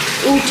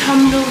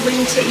autumnal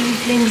winter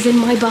evenings in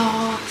my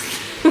bath.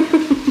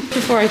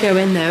 Before I go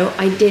in though,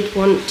 I did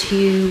want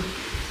to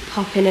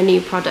pop in a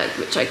new product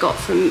which I got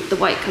from the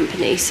White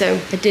Company.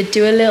 So I did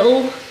do a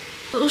little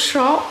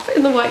shop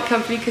in the White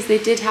Company, because they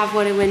did have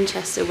one in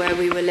Winchester where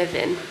we were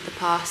living the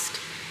past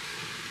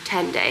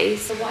 10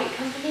 days. The White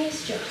Company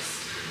is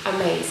just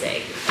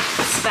amazing,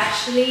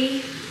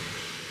 especially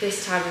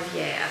this time of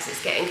year as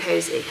it's getting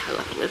cozy. Hang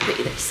on, I'm gonna put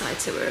you this side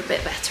so we're a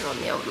bit better on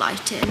the old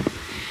lighting.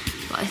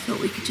 But I thought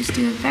we could just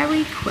do a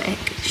very quick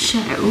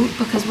show,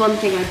 because one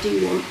thing I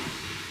do want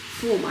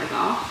for my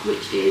bath,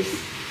 which is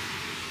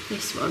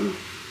this one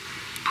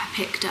I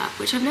picked up,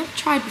 which I've never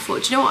tried before.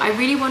 Do you know what? I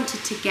really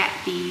wanted to get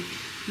the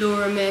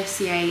Laura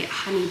Mercier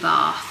honey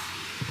bath,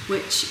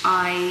 which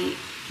I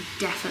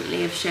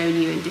definitely have shown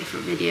you in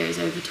different videos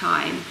over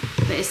time,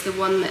 but it's the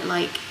one that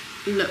like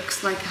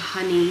looks like a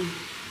honey,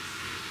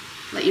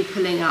 like you're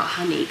pulling out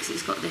honey, because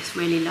it's got this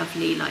really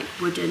lovely like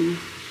wooden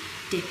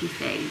dippy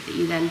thing that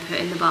you then put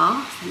in the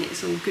bath, and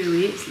it's all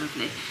gooey, it's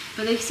lovely.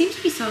 But they seem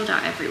to be sold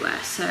out everywhere,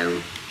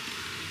 so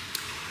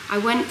I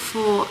went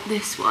for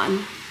this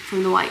one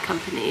from the White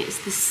Company. It's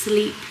the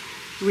Sleep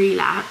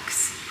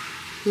Relax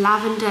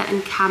Lavender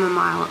and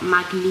Chamomile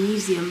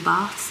Magnesium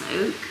Bath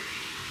Soak,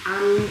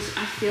 and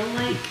I feel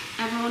like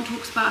everyone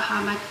talks about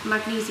how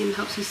magnesium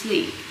helps you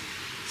sleep,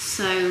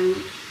 so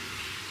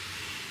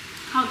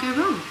can't go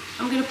wrong.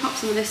 I'm going to pop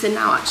some of this in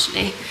now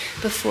actually,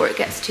 before it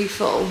gets too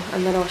full,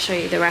 and then I'll show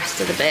you the rest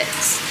of the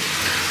bits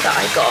that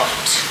I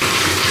got.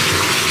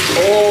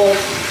 Oh,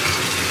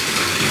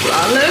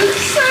 that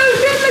looks so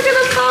good. Look at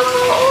the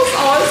bubbles.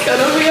 Oh, it's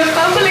going to be a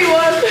family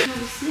one. Have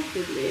a sniff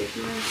with me if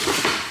you want.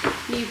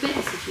 New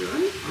bits if you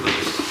want.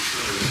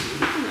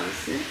 Another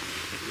sniff.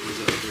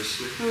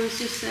 obviously. I was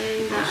just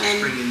saying I that. was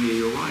just bringing you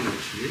your wine,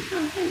 actually.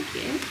 Oh, thank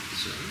you.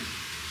 So,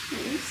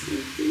 Yes,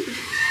 thank you.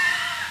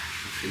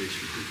 I finished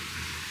with it.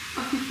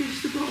 I can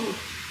finish the bottle.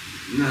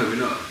 No, we're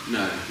not.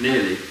 No,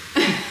 nearly.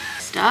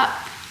 Next up,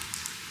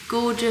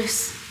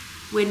 gorgeous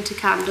winter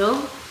candle,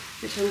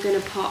 which I'm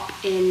going to pop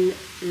in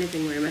the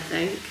living room, I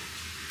think.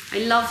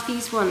 I love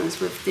these ones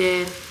with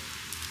the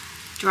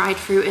dried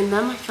fruit in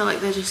them. I feel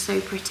like they're just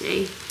so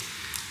pretty.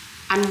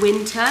 And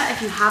winter,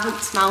 if you haven't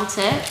smelt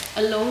it,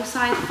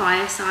 alongside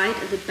Fireside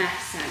are the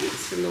best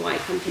scents from the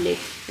White Company.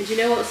 And do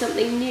you know what's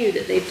something new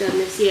that they've done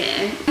this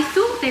year? I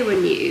thought they were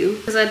new,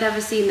 because I'd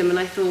never seen them, and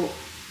I thought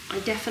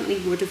I definitely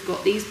would have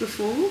got these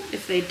before,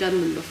 if they'd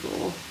done them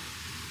before.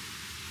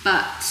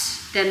 But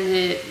then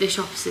the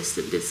shop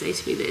assistant did say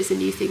to me that it's a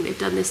new thing they've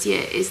done this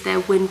year, is their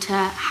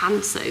winter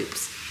hand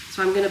soaps.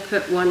 So I'm going to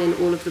put one in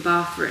all of the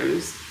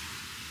bathrooms.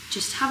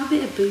 Just have a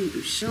bit of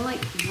booze. You're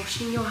like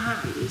washing your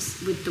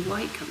hands with the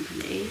White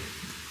Company.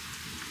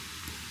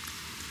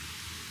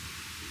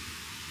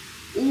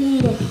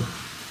 Oh,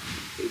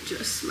 it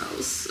just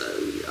smells so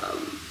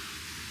yum.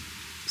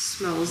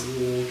 Smells.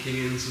 I'm walking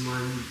into my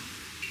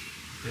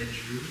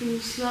bedroom. Can you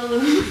smell the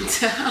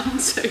winter hand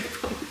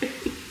soap on me?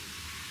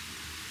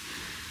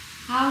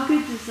 How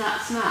good does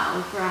that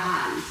smell for a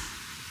hand?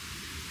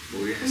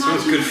 Oh yeah, it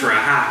smells good for a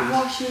hand.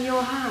 Washing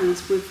your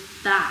hands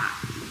with that.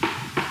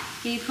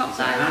 Can you pop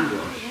that hand in?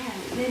 wash? Yeah,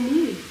 they're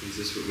new. Is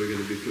this what we're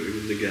going to be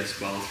putting in the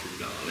guest bathroom,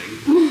 darling?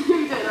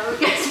 We don't have a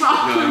guest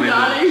bathroom,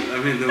 darling.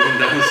 I mean the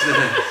one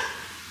downstairs.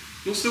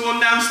 What's the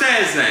one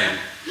downstairs then?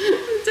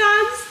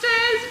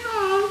 Downstairs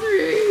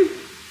bathroom.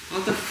 Oh,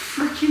 the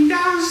freaking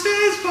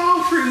downstairs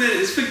bathroom then.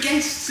 It's for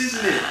guests,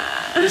 isn't it?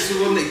 It's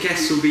the one that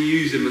guests will be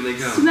using when they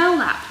come. Smell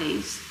that,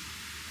 please.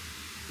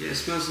 Yeah, it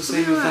smells the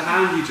same as the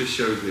hand you just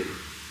showed me.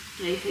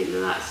 Yeah, you think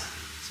that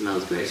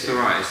smells great? It's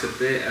alright, it's a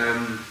bit,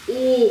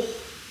 Oh!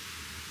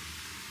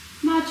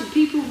 Imagine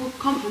people will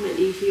compliment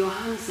you for your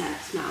hand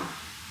scent smell.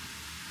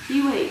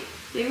 You wait,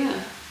 they will.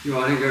 Yo,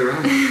 I didn't go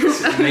around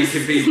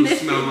making people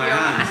smell my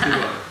hands, do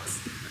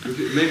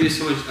I? Maybe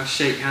if I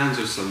shake hands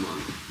with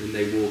someone, then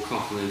they walk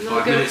off, and then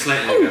 5 minutes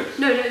later they go.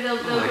 No,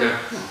 they'll go.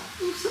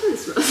 Oh, something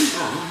smells.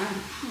 Oh, my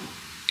hand.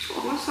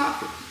 Oh, what's that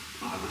for?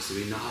 Oh, it must have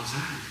been Niall's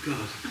hand.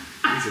 God,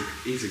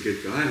 he's a good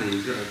guy, and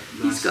he's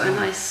got a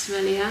nice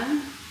smelly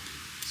hand.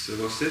 So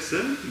what's this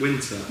then?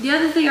 Winter. The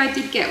other thing I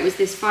did get was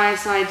this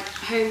Fireside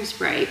home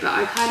spray, but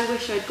I kind of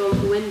wish I'd gone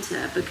for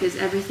winter because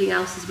everything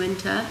else is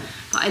winter.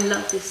 But I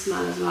love this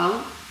smell as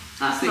well.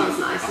 That smells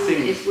nice, isn't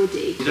it? It's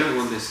woody. You don't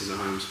want this as a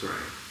home spray.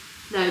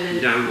 No, you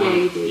don't want.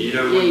 You do. You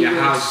don't want your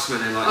house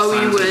smelling like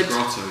Santa's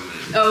grotto,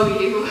 man. Oh,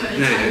 you would.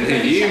 No,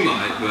 you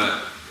might,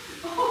 but.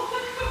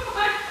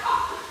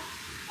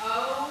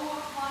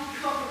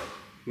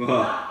 What?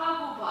 That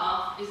bubble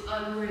bath is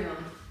unreal.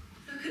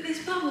 Look at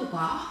this bubble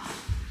bath.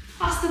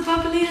 That's the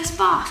bubbliest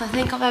bath I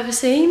think I've ever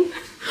seen.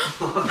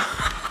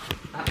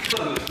 That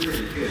looks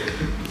really good.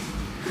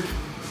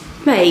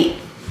 Mate,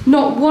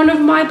 not one of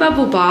my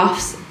bubble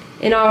baths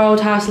in our old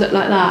house looked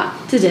like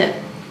that, did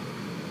it?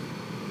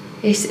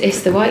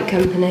 It's the White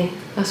Company,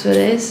 that's what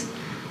it is.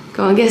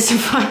 Go on, get some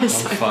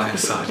Fireside.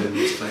 Fireside in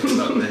this place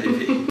up,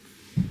 maybe.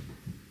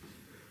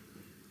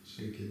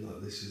 Thinking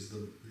like this is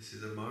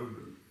a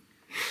moment.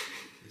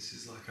 This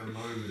is like a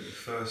moment, the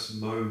first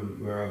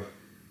moment where I've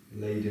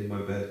laid in my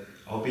bed.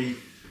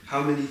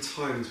 How many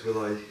times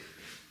will I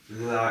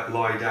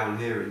lie down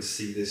here and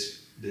see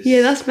this?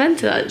 Yeah, that's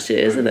mental actually,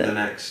 isn't it? The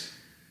next,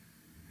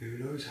 who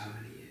knows how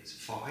many years?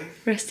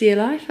 5? Rest of your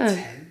life,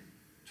 10?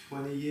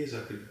 20 years I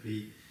could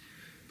be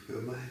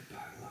putting my head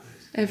back like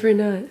this. Every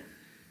night.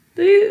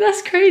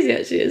 That's crazy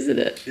actually, isn't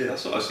it? Yeah,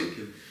 that's what I was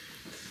thinking.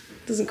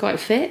 Doesn't quite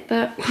fit,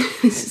 but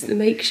this is the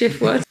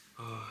makeshift one.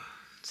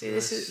 See,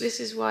 this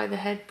is why the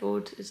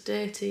headboard is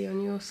dirty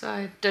on your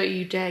side. Don't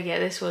you dare get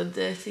this one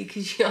dirty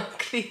because you're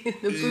cleaning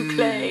the boucle.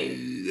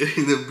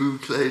 The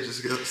boucle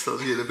just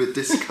starts getting a bit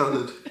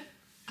discoloured.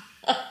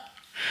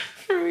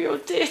 From your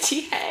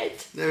dirty head.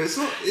 No, it's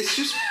not. It's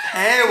just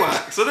hair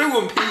wax. I don't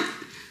want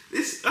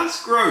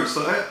that's gross.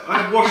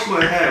 I wash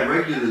my hair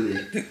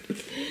regularly.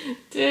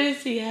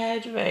 Dirty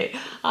head, mate.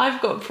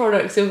 I've got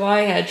products in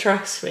my hair,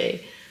 trust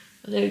me.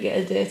 I don't get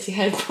a dirty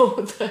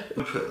headboard though.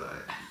 Don't put that.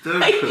 Don't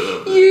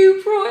put that.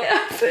 You brought it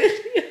up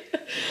earlier.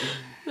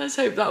 Let's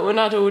hope that one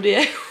had audio.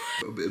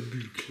 Got a bit of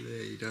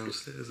boucle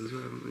downstairs as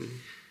well, haven't we?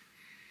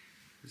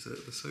 Is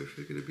that the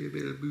sofa going to be a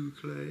bit of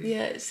boucle?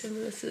 Yeah, it's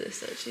similar to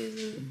this actually,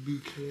 isn't it?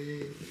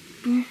 Boucle.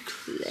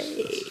 Boucle.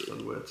 That's a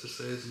fun word to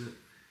say, isn't it?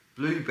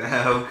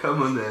 Bluebell,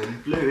 come on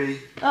then, Bluey.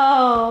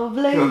 Oh,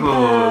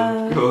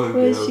 Bluebell. Come on,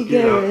 Where's girl, she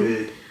get going? up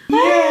here.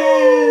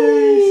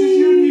 Yay! This is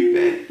your new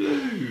bed,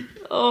 Blue.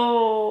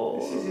 Oh.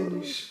 This is your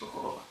new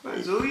spot.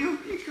 That's all you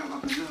come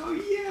up and go, oh,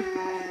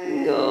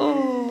 yay!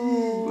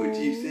 Oh. What do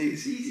you think?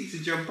 It's easy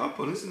to jump up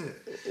on, isn't it?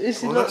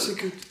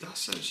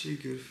 That's actually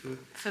good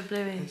for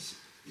Bluey. Yes,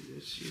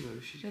 you know,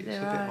 she's a bit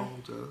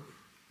older.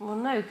 Well,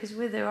 no, because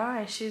with her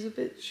eyes, she's a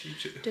bit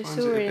Finds it a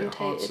disorientated. bit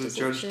hard to isn't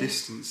judge she?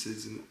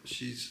 distances, and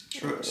she's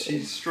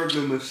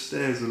struggling with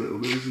stairs a little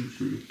bit, isn't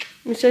she?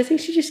 Which I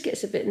think she just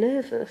gets a bit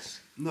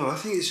nervous. No, I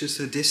think it's just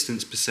her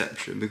distance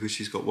perception because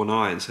she's got one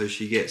eye, and so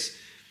she gets.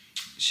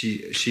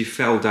 She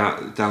fell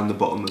down the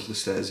bottom of the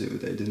stairs the other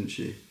day, didn't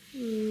she?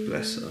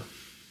 Bless her.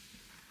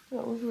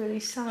 That was really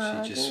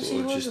sad. She just and sort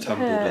of was just a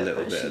tumbled a hurt,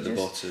 little but bit she at the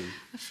just- bottom.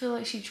 I feel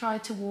like she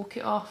tried to walk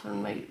it off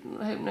and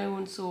I hope no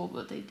one saw,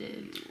 but they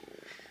did.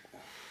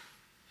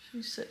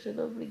 She's such a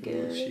lovely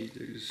girl. She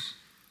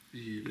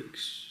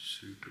looks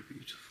super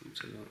beautiful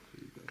tonight.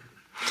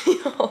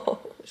 Oh,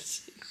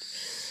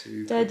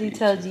 Super Daddy beautiful.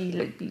 tells you you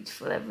look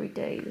beautiful every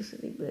day,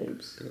 doesn't he,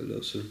 babes? Got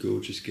lots of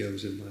gorgeous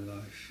girls in my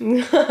life.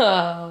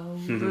 Oh,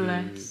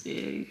 bless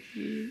you.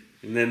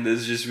 And then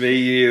there's just me,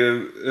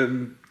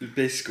 you,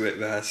 Biscuit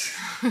Bass.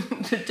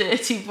 The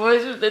dirty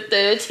boys with the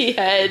dirty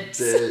heads.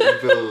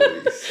 Dirty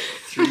boys.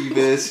 3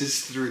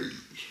 versus 3.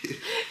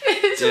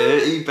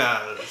 Dirty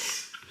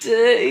Baz.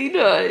 Dirty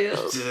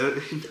nails.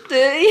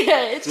 Dirty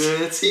heads.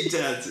 Dirty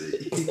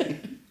Daddy.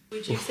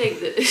 Would you think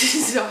that this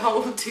is a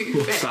whole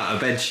duvet? What's that? A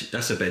bed sheet?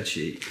 That's a bed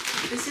sheet.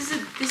 This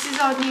is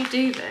our new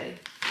duvet.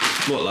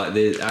 What, like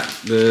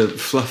the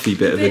fluffy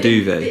bit of the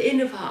duvet? The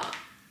inner part.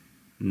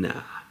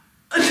 Nah.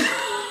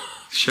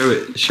 Show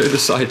the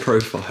side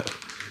profile.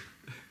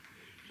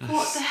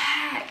 What the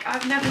heck?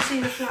 I've never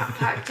seen a flat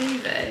pack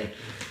duvet.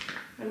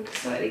 I'm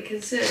slightly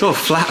concerned. It's not a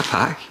flat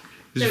pack.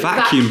 It's No,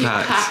 vacuum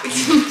packed.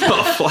 It's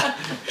not a flat.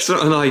 It's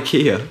not an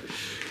IKEA.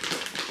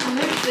 I hope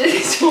that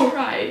it's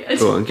alright.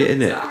 Go on, get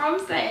in it. That's what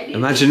I'm saying.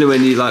 Imagine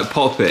when you like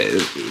pop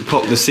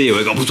the seal,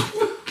 it goes.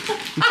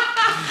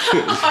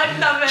 I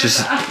love it.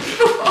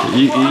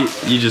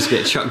 Just- you just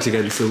get chucked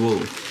against the wall.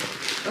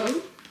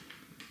 Oh,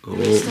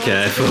 Oh,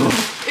 careful,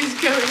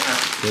 it's going up.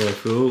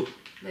 careful.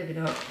 Maybe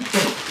not.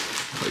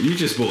 Oh, you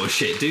just bought a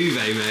shit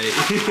duvet, mate.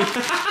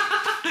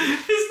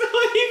 It's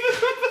not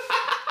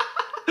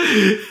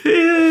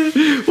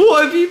even.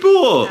 What have you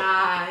bought?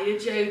 Nah, you're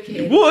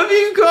joking. What have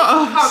you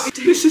got? Can't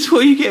be- This is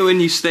what you get when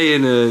you stay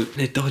in a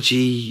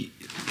dodgy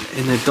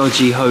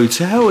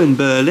hotel in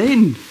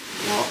Berlin,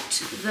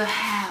 What the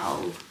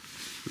hell?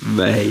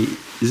 mate.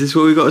 Is this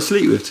what we got to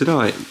sleep with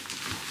tonight?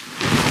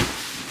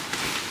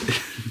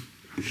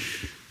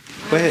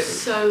 I'm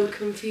so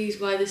confused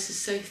why this is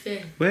so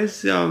thin.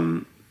 Where's the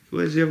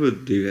other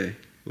duvet?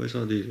 Where's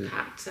our duvet?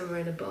 Packed somewhere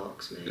in a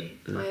box, mate.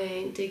 I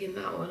ain't digging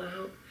that one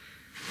out.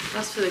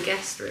 That's for the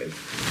guest room.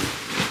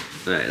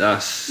 Mate,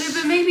 that's. No,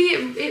 but maybe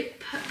it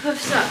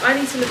puffs up. I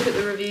need to look at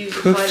the reviews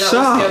and Puffs find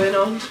out up? what's going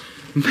on.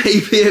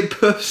 Maybe it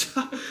puffs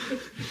up.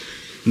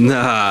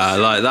 Nah,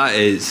 like that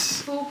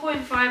is.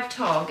 4.5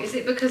 tog. Is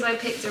it because I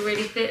picked a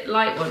really thick,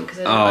 light one because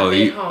I don't Oh, like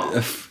being hot? a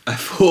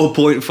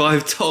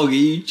 4.5 tog? Are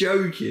you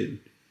joking?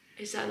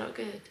 Is that not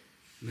good?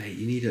 Mate,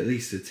 you need at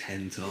least a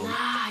 10 tog.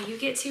 Nah, you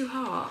get too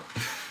hot.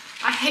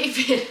 I hate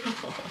being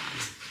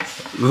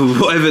hot. Well,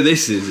 whatever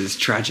this is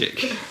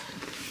tragic.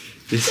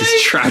 This is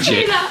Don't tragic.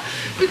 say that,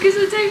 because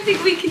I don't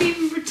think we can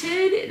even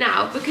return it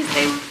now because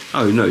they.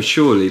 Oh no,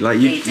 surely. Like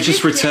you They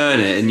just delivered it return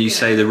it and you ages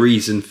say ago. the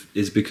reason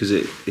is because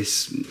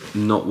it's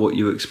not what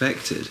you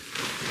expected.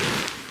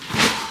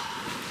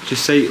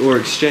 Just say or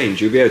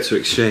exchange. You'll be able to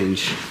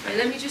exchange. Right,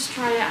 let me just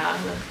try it out.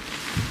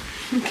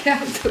 Get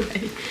out of the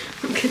way.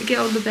 I'm gonna get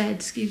on the bed.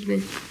 Excuse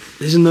me.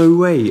 There's no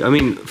way. I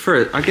mean,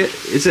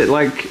 is it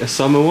like a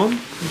summer one?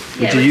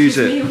 Would you use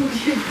it?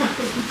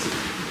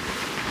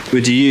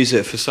 Would you use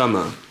it for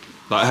summer?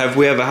 Like, have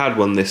we ever had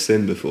one this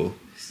thin before?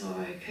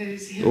 Sorry,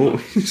 cozy.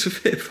 Oh, it's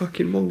a bit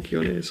fucking wonky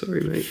on here.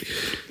 Sorry, mate.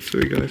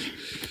 Sorry, guys.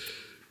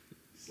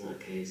 It's not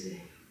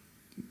cozy.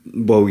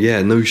 Well,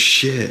 yeah, no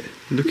shit.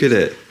 Look at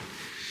it.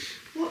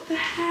 What the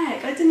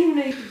heck? I didn't even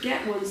know you could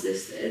get ones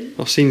this thin.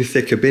 I've seen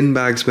thicker bin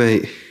bags,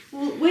 mate.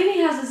 Well, Winnie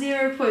has a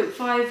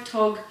 0.5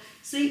 tog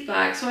sleep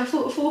bag, so I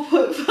thought a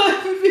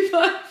 4.5 would be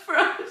fine for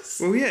us.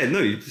 Well, yeah, no,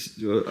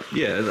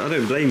 yeah, I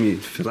don't blame you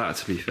for that,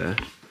 to be fair.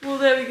 Well,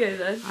 there we go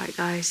then. Right,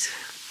 guys,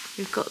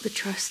 we've got the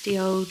trusty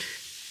old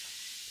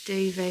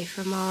duvet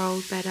from our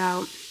old bed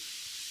out.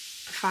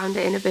 I found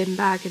it in a bin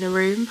bag in a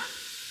room.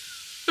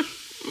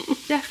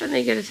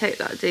 Definitely going to take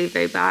that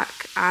duvet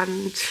back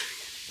and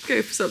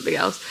go for something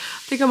else. I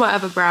think I might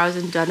have a browse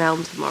in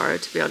Dunelm tomorrow,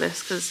 to be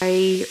honest, because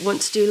I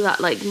want to do that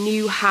like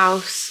new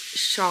house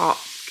shop,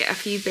 get a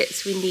few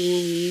bits we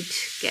need,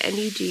 get a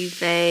new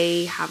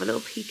duvet, have a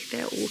little peek at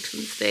their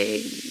autumn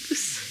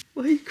things.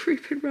 Why are you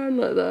creeping around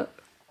like that?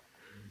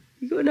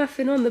 You got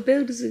nothing on. The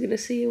builders are going to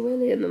see you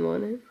early in the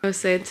morning. I was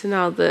saying to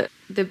Nal that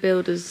the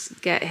builders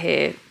get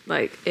here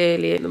like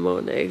early in the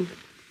morning,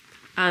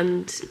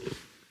 and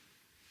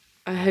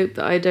I hope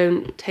that I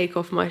don't take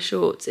off my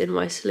shorts in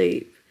my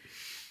sleep,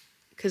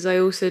 because I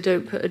also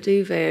don't put a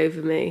duvet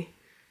over me,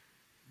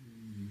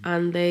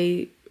 and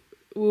they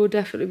will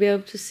definitely be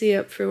able to see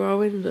up through our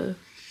window,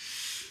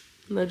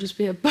 and there'll just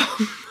be a bum.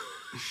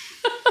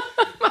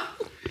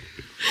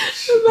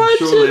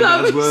 Surely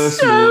that there's was worse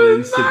so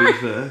mornings, to be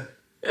fair.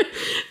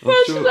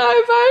 Imagine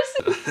how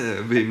embarrassing.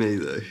 It'll be me,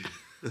 though.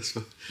 That's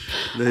what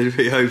they'd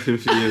be hoping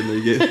for you and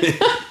they get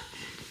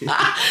me.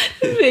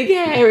 Big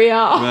hairy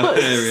arse.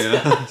 Hairy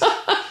ass.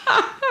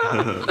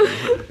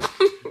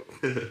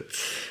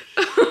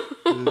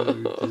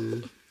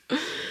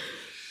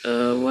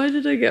 Why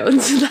did I get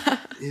onto that?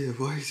 Yeah,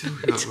 why are you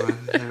talking about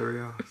my hairy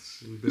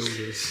ass and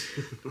builders?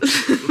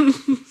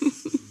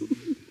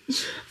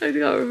 I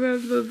can't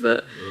remember,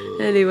 but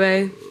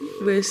anyway,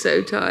 we're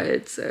so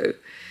tired, so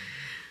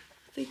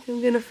I think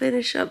I'm gonna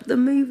finish up the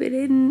moving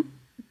in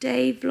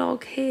day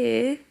vlog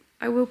here.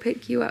 I will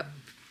pick you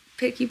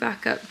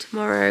back up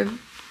tomorrow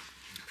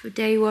for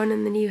day one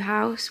in the new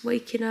house,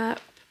 waking up,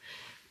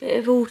 bit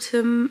of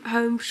autumn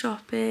home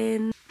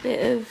shopping,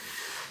 bit of...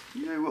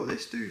 You know what,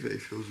 this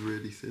duvet feels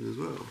really thin as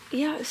well.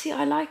 Yeah, see,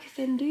 I like a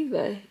thin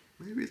duvet.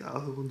 Maybe that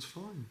other one's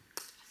fine.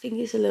 I think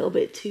it's a little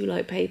bit too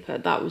like paper.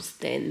 That was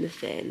thin.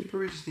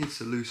 Probably just needs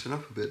to loosen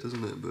up a bit,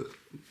 doesn't it? But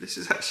this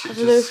is actually I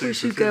don't know if we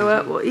should go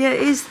up. Well, yeah,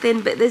 it is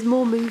thin, but there's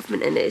more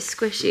movement in it. It's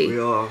squishy. We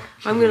are.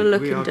 I'm going to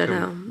look in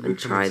Dunelm and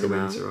try them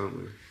out. Aren't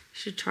we?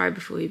 Should try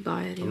before you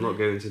buy anyway. I'm not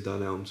going to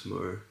Dunelm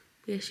tomorrow.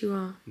 Yes, you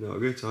are. No, I'll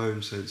go to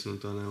Home Sense, not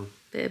Dunelm.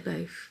 Bit of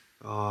both.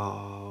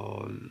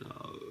 Oh,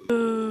 no.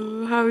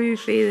 Oh, how are you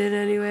feeling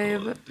anyway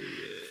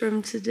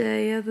from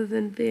today, other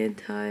than being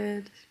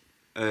tired?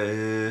 How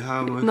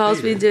am I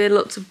Niall's feeling? been doing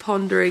lots of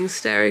pondering,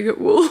 staring at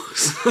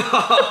walls.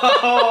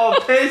 Oh,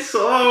 piss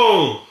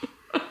off!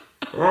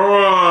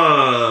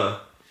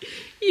 Oh.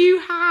 You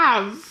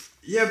have.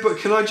 Yeah, but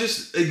can I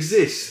just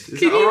exist? Is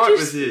Can that you alright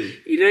just- with you?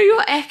 You know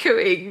you're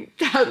echoing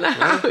down the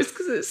house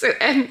because it's so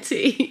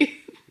empty.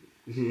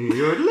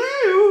 You're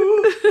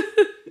low.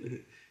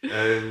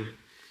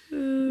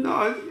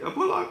 No,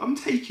 I'm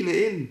taking it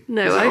in.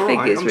 No, Is that I think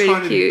alright? it's I'm really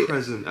trying to cute. be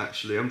present,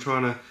 actually. I'm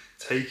trying to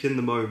take in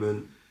the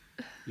moment,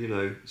 you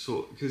know,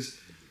 because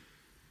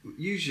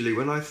usually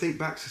when I think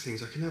back to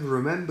things, I can never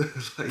remember,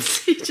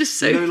 like, You're just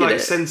so you know, like it.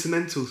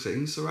 sentimental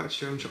things. So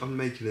actually, I'm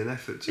making an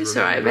effort to It's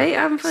remember. alright, mate.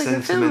 I'm fucking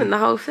filming sentiment- the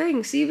whole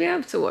thing, so you'll be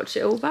able to watch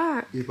it all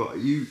back. Yeah, but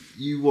you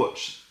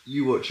watch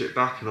it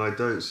back and I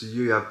don't, so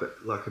you have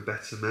like a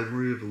better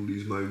memory of all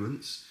these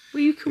moments.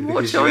 Well, you can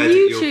watch Because it on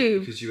YouTube.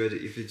 Because you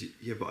edit your video.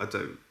 Yeah, but I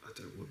don't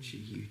watch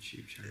your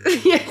YouTube channel.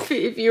 Yeah,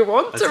 if you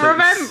want to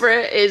remember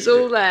it, it's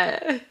all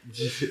there.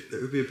 That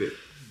would be a bit.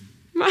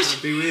 Imagine-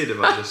 That'd be weird if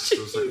I just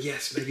was like,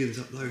 yes, Megan's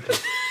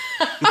uploaded.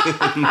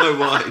 My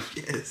wife,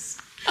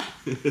 yes.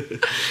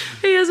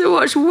 He hasn't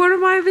watched one of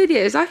my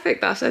videos. I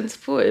think that's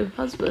unsupportive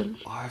husband.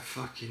 I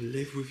fucking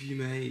live with you,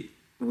 mate.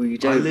 Well, you I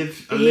don't live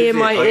hear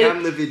my... I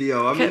am the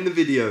video. I'm in the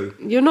video.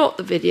 You're not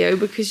the video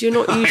because you're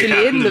not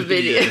usually in the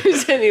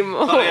videos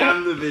anymore. I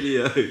am the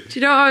video. Do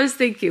you know what I was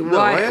thinking? No,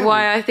 I am.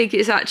 Why I think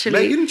it's actually...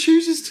 Megan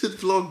chooses to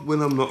vlog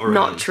when I'm not around.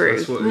 Not true.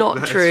 That's what, Not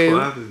that's true.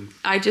 What happens.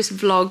 I just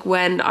vlog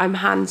when I'm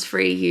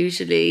hands-free,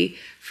 usually,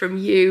 from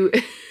you.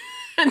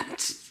 And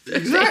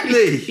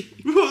Exactly.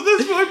 Well,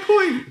 that's my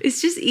point.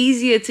 it's just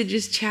easier to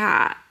just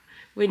chat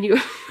when you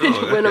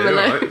when I'm okay,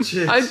 alone. alright,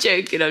 cheers. I'm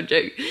joking.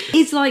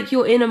 It's like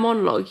your inner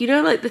monologue. You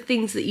know, like the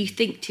things that you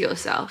think to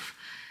yourself.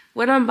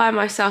 When I'm by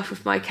myself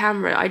with my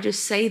camera, I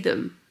just say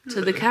them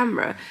to the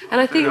camera, and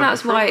I think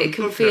that's why it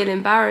can feel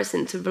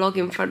embarrassing to vlog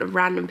in front of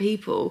random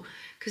people,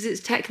 because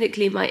it's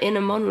technically my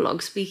inner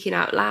monologue speaking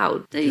out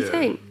loud. Don't you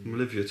think?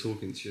 Olivia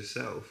talking to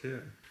yourself, yeah.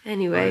 I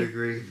Anyway,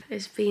 agree.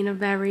 it's been a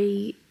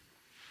very,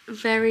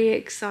 very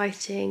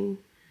exciting,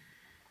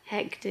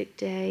 hectic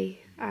day,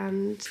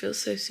 and it feels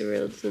so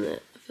surreal, doesn't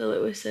it? I feel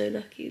like we're so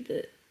lucky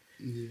that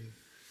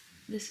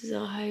this is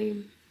our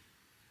home,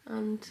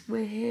 and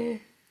we're here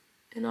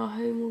in our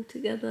home all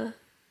together.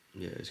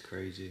 Yeah, it's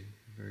crazy.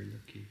 Very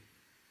lucky.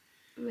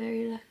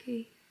 Very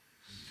lucky.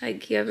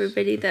 Thank you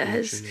everybody that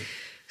has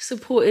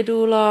supported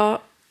all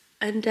our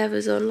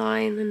endeavours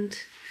online and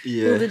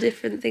all the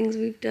different things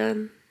we've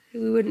done.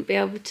 We wouldn't be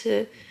able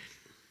to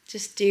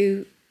just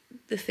do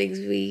the things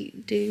we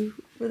do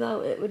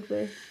without it, would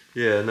we?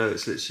 Yeah, no,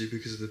 it's literally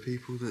because of the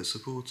people that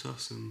support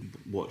us and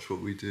watch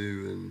what we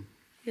do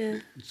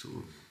and sort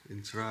of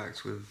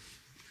interact with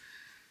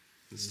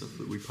the stuff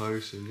that we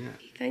post and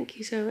Thank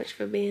you so much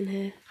for being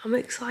here. I'm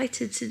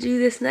excited to do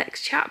this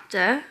next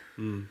chapter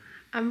and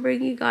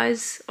bring you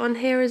guys on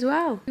here as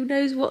well. Who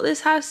knows what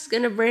this house is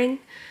going to bring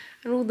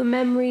and all the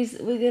memories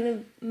that we're going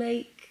to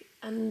make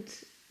and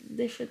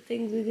different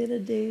things we're going to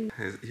do.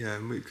 Yeah,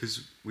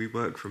 because we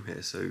work from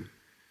here, so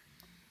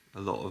a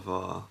lot of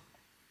our,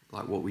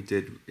 like what we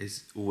did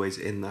is always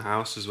in the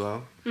house as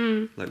well.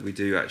 Like we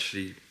do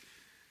actually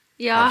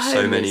have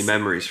so many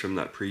memories from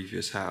that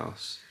previous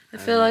house. I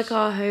feel like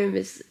our home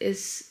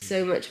is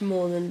so much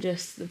more than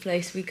just the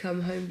place we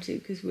come home to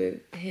because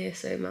we're here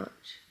so much.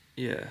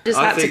 Yeah. Just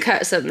had to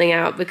cut something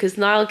out because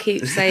Niall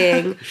keeps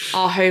saying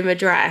our home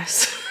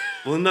address.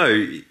 Well, no,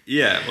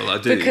 yeah, well I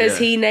do. Because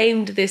he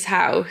named this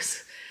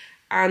house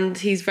and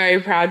he's very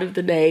proud of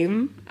the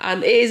name,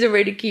 and it is a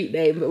really cute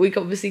name, but we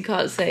obviously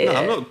can't say it.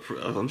 I'm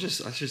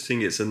not. I just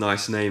think it's a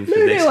nice name for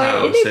this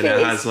house, and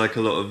it has like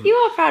a lot of. You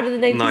are proud of the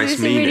name nice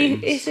because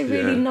it's a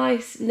really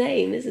nice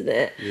name, isn't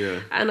it?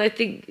 Yeah. And I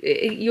think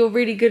you're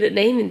really good at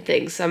naming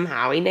things.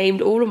 Somehow he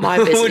named all of my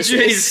businesses. What do you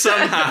mean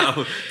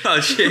somehow? Oh,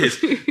 cheers.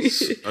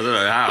 I don't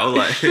know how.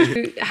 Like,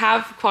 You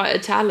have quite a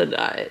talent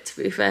at it,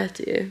 to be fair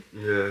to you.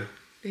 yeah.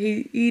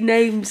 He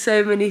named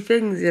so many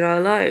things in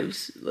our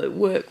lives, like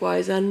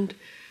work-wise and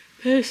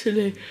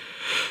personally.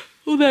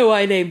 Although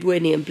I named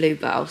Winnie and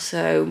Bluebell,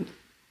 so,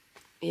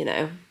 you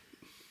know,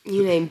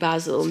 you named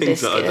Basil and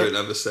Things Biscuit. that I don't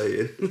have a say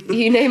in.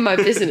 You named my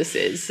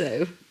businesses,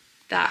 so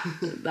that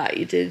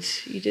you did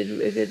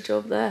a good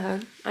job there, huh?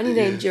 And you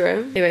named your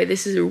own. Anyway,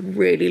 this is a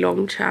really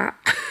long chat.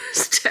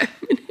 It's 10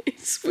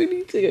 minutes. We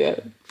need to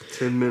go.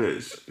 10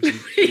 minutes.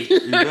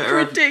 You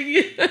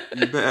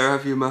better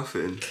have your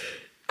muffin.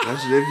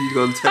 Imagine if you'd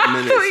gone 10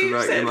 minutes to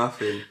write your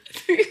muffin.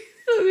 I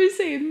thought we were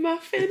saying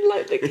muffin,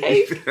 like the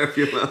cake. You better have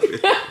your muffin.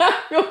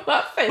 Your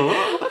muffin.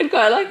 I'd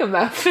quite like a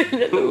muffin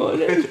in the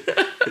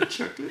morning.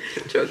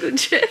 Chocolate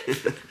chip.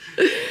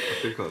 I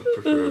think I'd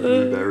prefer a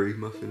blueberry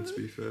muffin, to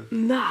be fair.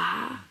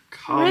 Nah.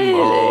 Come really?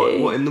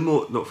 on. What, in the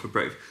morning? Not for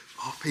breakfast.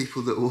 Oh,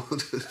 people that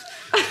ordered.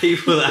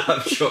 People that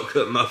have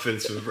chocolate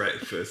muffins for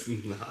breakfast.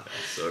 Nah,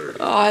 sorry.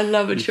 Oh, I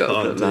love a You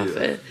chocolate can't do muffin.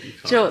 that. You Do you know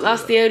what? can't do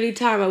That's that. the only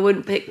time I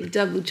wouldn't pick the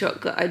double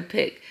chocolate. I'd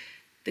pick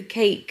the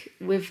cake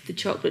with the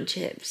chocolate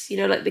chips. You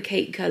know, like the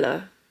cake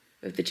colour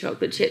with the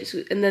chocolate chips.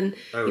 And then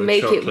you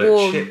make it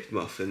warm. Chip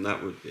muffin,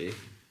 that would be.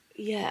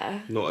 Yeah.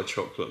 Not a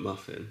chocolate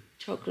muffin.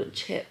 Chocolate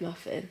chip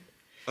muffin.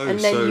 Oh,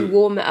 And then so, you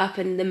warm it up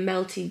and the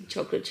melty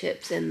chocolate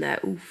chips in there.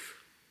 Oof.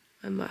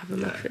 I might have a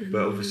muffin. in but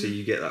the obviously morning.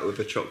 you get that with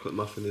a chocolate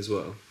muffin as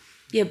well.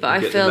 Yeah, but You I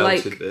get feel the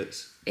like melted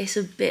bits. it's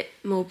a bit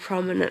more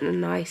prominent and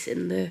nice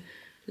in the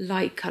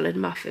light coloured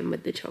muffin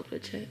with the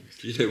chocolate chips.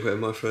 Do you know where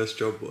my first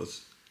job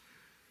was?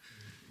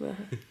 Well,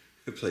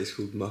 A place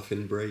called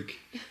Muffin Break.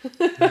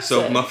 I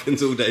sold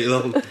muffins all day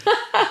long.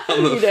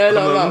 I'm You know a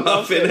lot I'm a about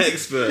muffin muffins.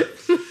 expert.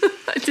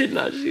 I didn't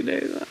actually know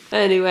that.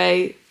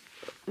 Anyway,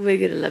 we're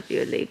going to love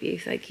you and leave you.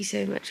 Thank you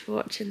so much for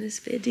watching this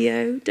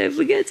video. Don't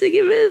forget to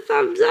give it a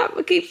thumbs up.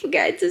 I keep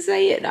forgetting to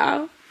say it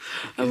now.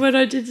 And when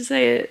I did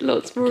say it,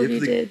 lots more of you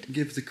did.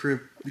 Give the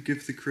crib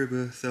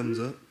a thumbs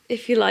up.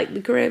 If you like the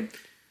Grubb,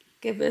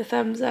 give it a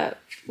thumbs up.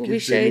 We'll be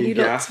Give the showing new you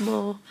lots gaff.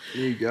 more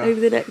There you go. over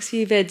the next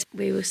few vids.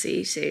 We will see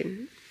you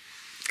soon.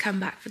 Come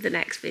back for the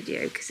next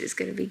video because it's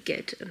going to be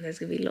good and there's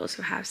going to be lots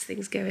of house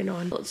things going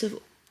on. Lots of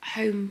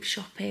home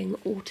shopping,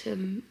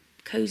 autumn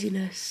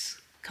coziness.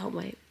 Can't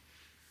wait.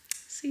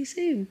 See you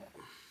soon.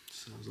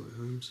 Sounds like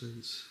home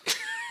sense.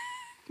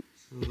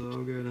 Sounds like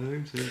I'm going to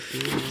home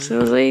sense.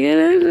 Sounds like you're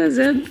going home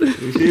sense.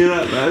 You see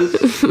that,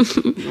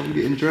 Baz? I'm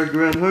getting dragged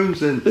around home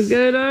sense. We're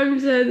going home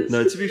sense.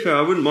 No, to be fair,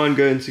 I wouldn't mind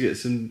going to get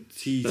some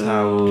tea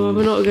towels. Oh,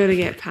 we're not going to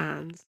get pans.